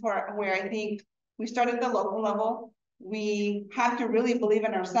 and this is where I think we start at the local level, we have to really believe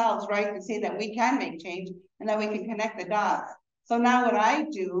in ourselves, right? To say that we can make change and that we can connect the dots. So now what I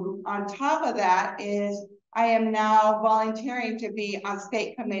do on top of that is I am now volunteering to be on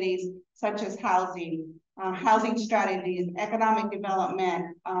state committees such as housing, housing strategies, economic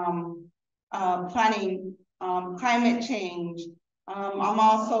development, planning, climate change. I'm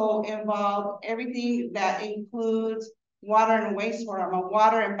also involved everything that includes water and wastewater. I'm a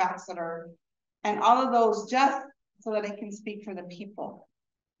water ambassador, and all of those just so that I can speak for the people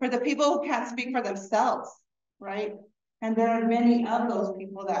who can't speak for themselves, right? And there are many of those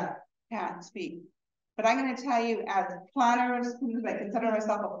people that can't speak. But I'm going to tell you, as planners, because I consider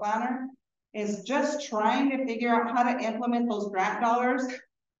myself a planner, is just trying to figure out how to implement those grant dollars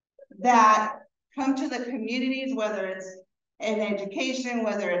that come to the communities, whether it's in education,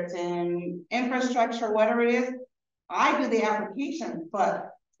 whether it's in infrastructure, whatever it is. I do the application,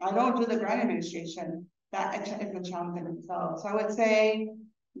 but I don't do the grant administration. That is a challenge in itself. So I would say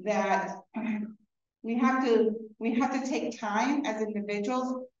that we have to take time as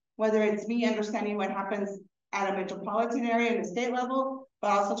individuals, whether it's me understanding what happens at a metropolitan area and the state level,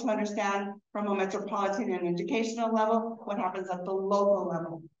 but also to understand from a metropolitan and educational level what happens at the local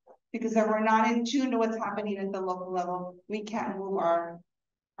level. Because if we're not in tune to what's happening at the local level, we can't move our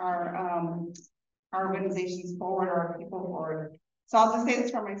organizations forward, our people forward. So I'll just say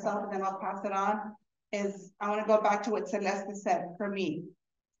this for myself and then I'll pass it on, is I want to go back to what Celeste said for me.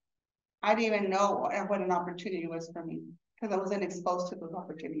 I didn't even know what an opportunity was for me because I wasn't exposed to those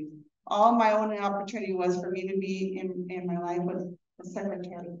opportunities. All my own opportunity was for me to be in my life was a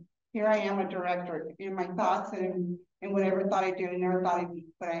secretary. Here I am a director in my thoughts and whatever thought I do, I never thought I'd be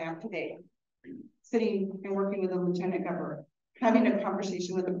what I am today. Sitting and working with a lieutenant governor, having a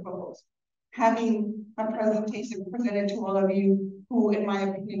conversation with the provost, having a presentation presented to all of you who, in my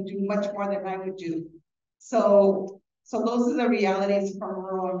opinion, do much more than I would do. So those are the realities from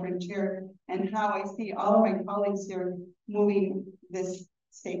rural and frontier and how I see all of my colleagues here moving this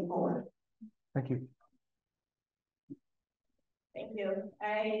state forward. Thank you. Thank you.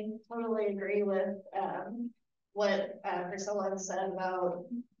 I totally agree with what Priscilla said about,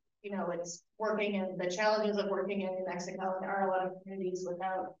 you know, it's working and the challenges of working in New Mexico. There are a lot of communities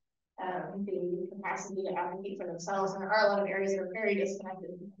without the capacity to advocate for themselves. And there are a lot of areas that are very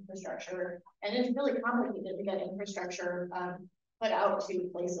disconnected from infrastructure. And it's really complicated to get infrastructure put out to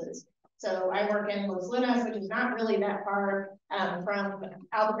places. So I work in Los Lunas, which is not really that far from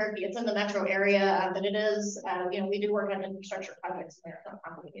Albuquerque. It's in the metro area, but it is, you know, we do work on infrastructure projects and they're not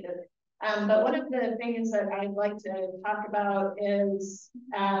complicated. But one of the things that I'd like to talk about is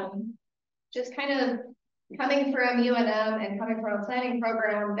just kind of coming from UNM and coming from a planning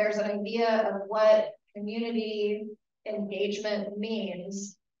program, there's an idea of what community engagement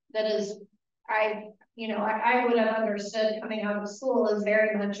means that is, I would have understood coming out of school is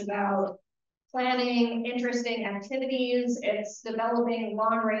very much about planning interesting activities. It's developing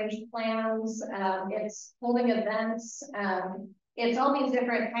long-range plans. It's holding events. It's all these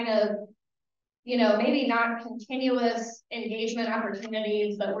different kind of, you know, maybe not continuous engagement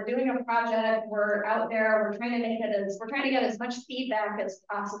opportunities, but we're doing a project, we're out there, we're trying to get as much feedback as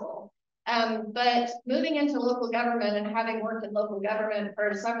possible. But moving into local government and having worked in local government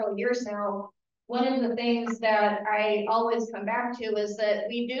for several years now, one of the things that I always come back to is that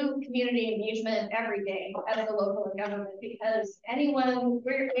we do community engagement every day as a local government because we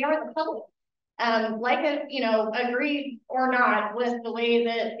are the public. Agree or not with the way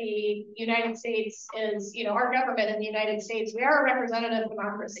that the United States is, you know, our government in the United States, we are a representative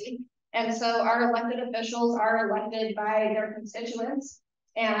democracy. And so our elected officials are elected by their constituents.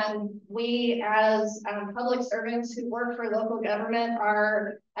 And we as public servants who work for local government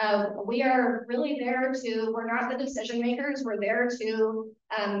we are really there we're not the decision makers, we're there to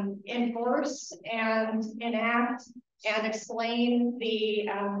enforce and enact and explain the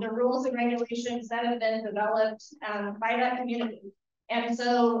rules and regulations that have been developed by that community. And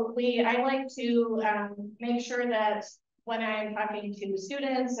so I like to make sure that when I'm talking to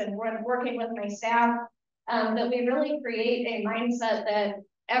students and we're working with my staff, that we really create a mindset that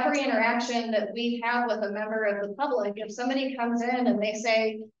every interaction that we have with a member of the public, if somebody comes in and they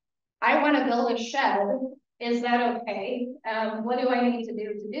say, I want to build a shed, is that okay? What do I need to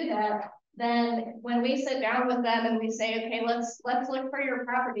do that? Then when we sit down with them and we say, okay, let's look for your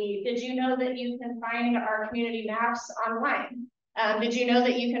property. Did you know that you can find our community maps online? Did you know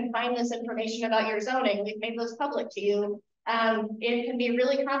that you can find this information about your zoning? We've made those public to you. It can be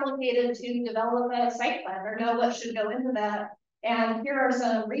really complicated to develop a site plan or know what should go into that. And here are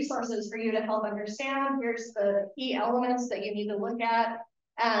some resources for you to help understand. Here's the key elements that you need to look at.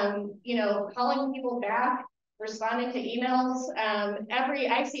 Calling people back, responding to emails.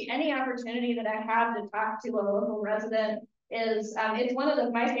 I see any opportunity that I have to talk to a local resident is, it's one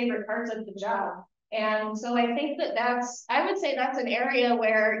of my favorite parts of the job. And so I think I would say that's an area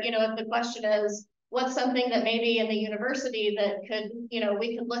where, you know, if the question is, what's something that maybe in the university that could, you know,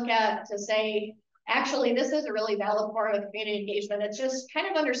 we could look at to say, actually, this is a really valid form of community engagement. It's just kind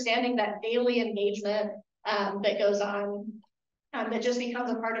of understanding that daily engagement that goes on, that just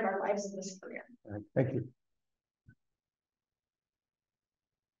becomes a part of our lives in this career. All right, thank you.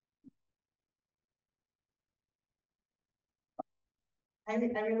 I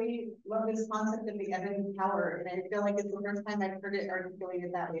really love this concept of the editing power, and I feel like it's the first time I've heard it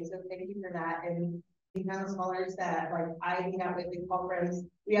articulated that way. So thank you for that. And the kind of scholars that like I hang out with in conference,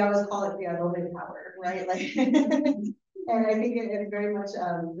 we always call it the adult power, right? Like, and I think it's very much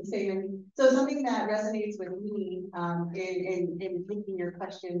the same. So something that resonates with me in taking your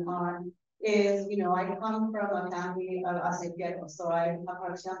question on is, you know, I come from a family of acequianos, so I'm a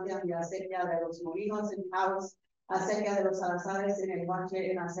parciante de acequia de los molinos in house. Acerca de los alazares en el Guache,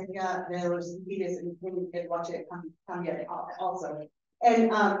 and acerca de los civiles in el Guache también also.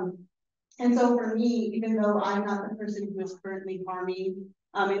 And so for me, even though I'm not the person who is currently farming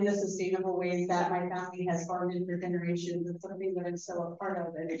in the sustainable ways that my family has farmed in for generations, it's something that I'm still a part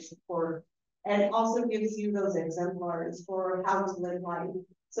of and I support. And it also gives you those exemplars for how to live life.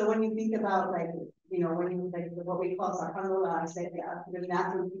 So when you think about like when you like what we call Sakanula, then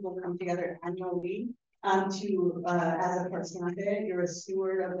that's when people come together annually to as a personante, you're a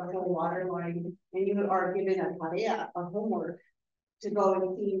steward of the whole water line, and you are given a tarea, a homework, to go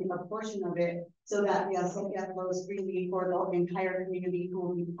and clean a portion of it so that the acequia flows freely for the entire community who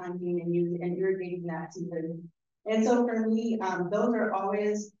will be planting and irrigating that season. And so for me, those are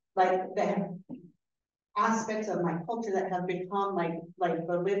always like the aspects of my culture that have become like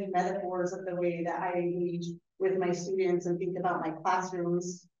the lived metaphors of the way that I engage with my students and think about my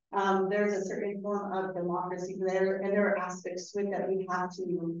classrooms. There's a certain form of democracy there, and there are aspects to it that we have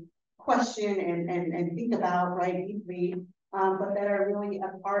to question and think about, right, deeply, but that are really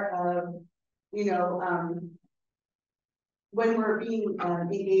a part of, when we're being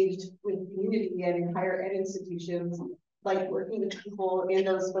engaged with community and in higher ed institutions, like working with people in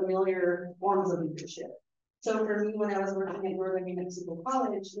those familiar forms of leadership. So for me, when I was working at Northern New Mexico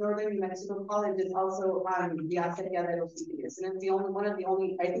College is also the Acequia de los Civics, and it's one of the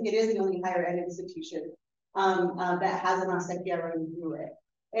only, I think it is the only higher ed institution that has an Acequia running through it.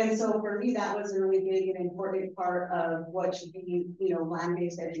 And so for me, that was a really big and important part of what should be,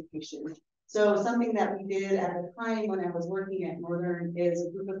 land-based education. So something that we did at the time when I was working at Northern is a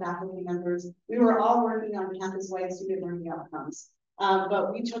group of faculty members, we were all working on campus-wide student learning outcomes.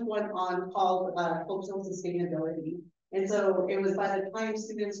 But we took one on called cultural sustainability. And so it was by the time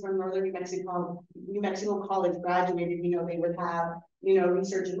students from Northern New Mexico College graduated, they would have,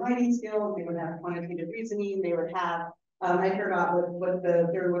 research and writing skills, they would have quantitative reasoning, they would have, I forgot what the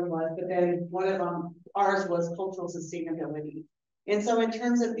third one was, but then one of them, ours was cultural sustainability. And so in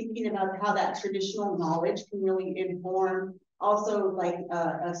terms of thinking about how that traditional knowledge can really inform also like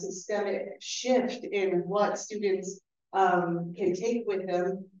a systemic shift in what students can take with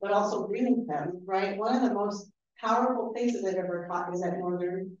them, but also bring with them, right? One of the most powerful places I've ever taught is at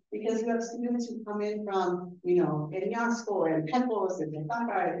Northern, because you have students who come in from, Peñasco and Pecos and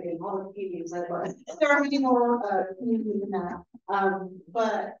Tecácar and all the communities. There are many more communities than that.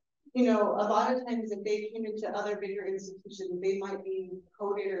 But a lot of times if they came into other bigger institutions, they might be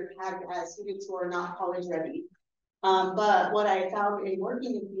coded or tagged as students who are not college ready. But what I found in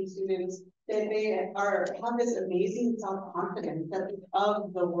working with these students, that they have this amazing self-confidence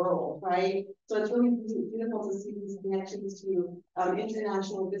of the world, right? So it's really beautiful to see these connections to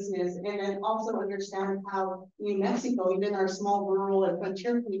international business, and then also understand how New Mexico, even our small rural and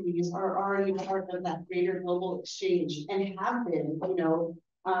frontier communities, are already part of that greater global exchange and have been,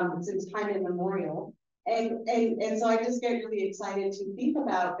 since time immemorial. And so I just get really excited to think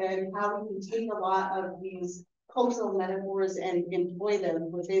about then how we can take a lot of these cultural metaphors and employ them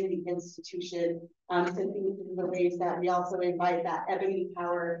within the institution to think in the ways that we also invite that ebony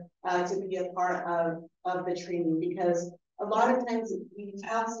power to be a part of the training, because a lot of times we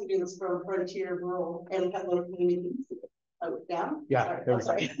tell students from frontier, rural, and Pueblo communities,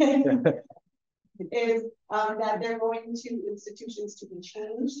 sorry, is that they're going to institutions to be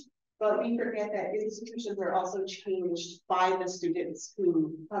changed, but we forget that institutions are also changed by the students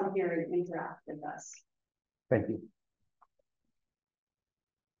who come here and interact with us. Thank you.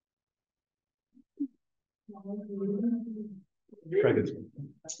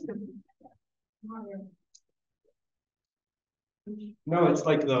 No, it's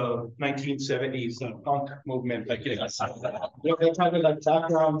like the 1970s punk movement, like they kind of like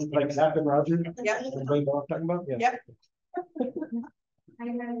background, like Zap and Roger. Yeah. Everybody know what I'm talking about? Yeah. Yep. I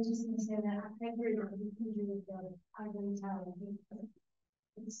was just going to say that I agree with the ivory tower.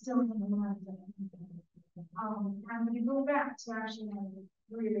 It's still in the mind. And we go back to actually my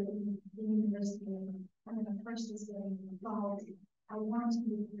career in the university, and then the first is getting involved. I want to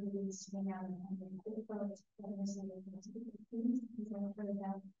be really swing out and think about because I've heard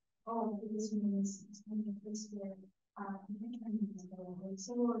that this means in the place where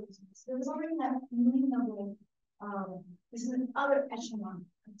so there's already that feeling of this is another echelon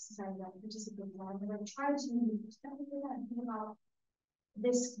of society, which is a good one. But I try to think about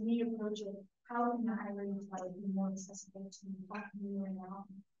this new approach of how can the higher life be more accessible to Black community right now.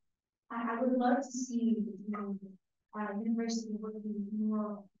 I would love to see university working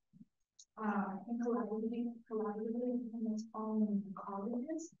more collaboratively in its own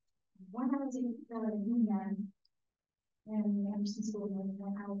colleges. When I was in UNM and Anderson School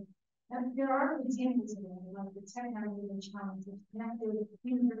of how there are examples of it, like the technology challenge, which connected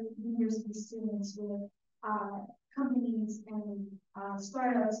university students with companies and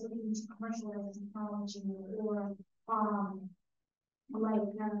startups looking to commercialize technology, or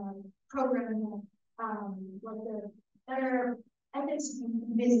programming like the Better Ethics in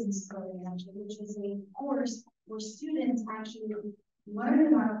Business program, actually, which is a course where students actually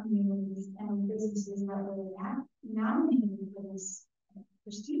learn about communities and businesses that were nominated for this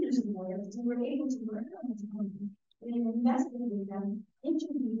prestigious award, we were able to learn on the company and investigate them,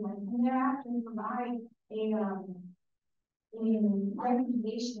 interview them, and thereafter provide a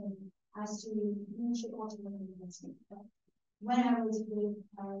recommendation as to who should ultimately investigate them. When I was with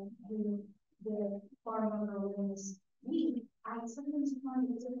the farm this week, I sometimes find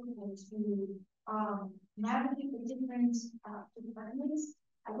it difficult to navigate the different departments.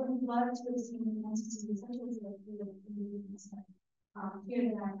 I would love to have seen entities such as the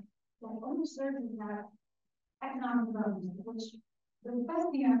here that only serve as that economic development, which the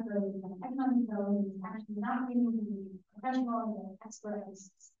best thing I've heard is that economic development is actually not being the professional and expert in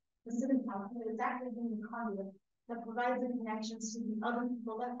specific health, but it's actually being the conduit that provides the connections to the other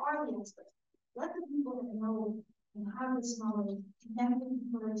people that are the experts. Let the people that know and have this knowledge connect with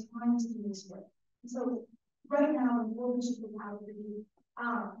people that are trying to do this work. And so right now, the leadership is out to be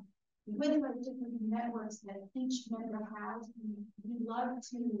with the different networks that each member has. We love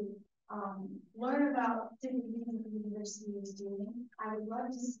to learn about different things that the university is doing. I would love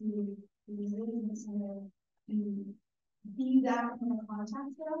to see the engagement center be that kind of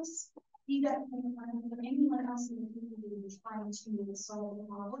contact for us, be that kind of contact for anyone else in the community who's trying to solve the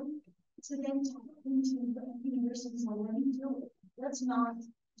problem. So then tap into the universities and let me do it. Let's not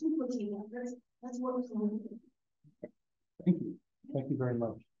duplicate it. Let's work together. Thank you. Thank you very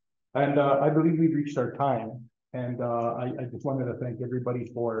much. And I believe we've reached our time. And I just wanted to thank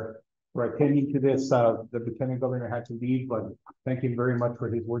everybody for attending to this. The Lieutenant Governor had to leave, but thank you very much for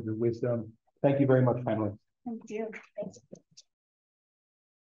his words of wisdom. Thank you very much, panelists. Thank you.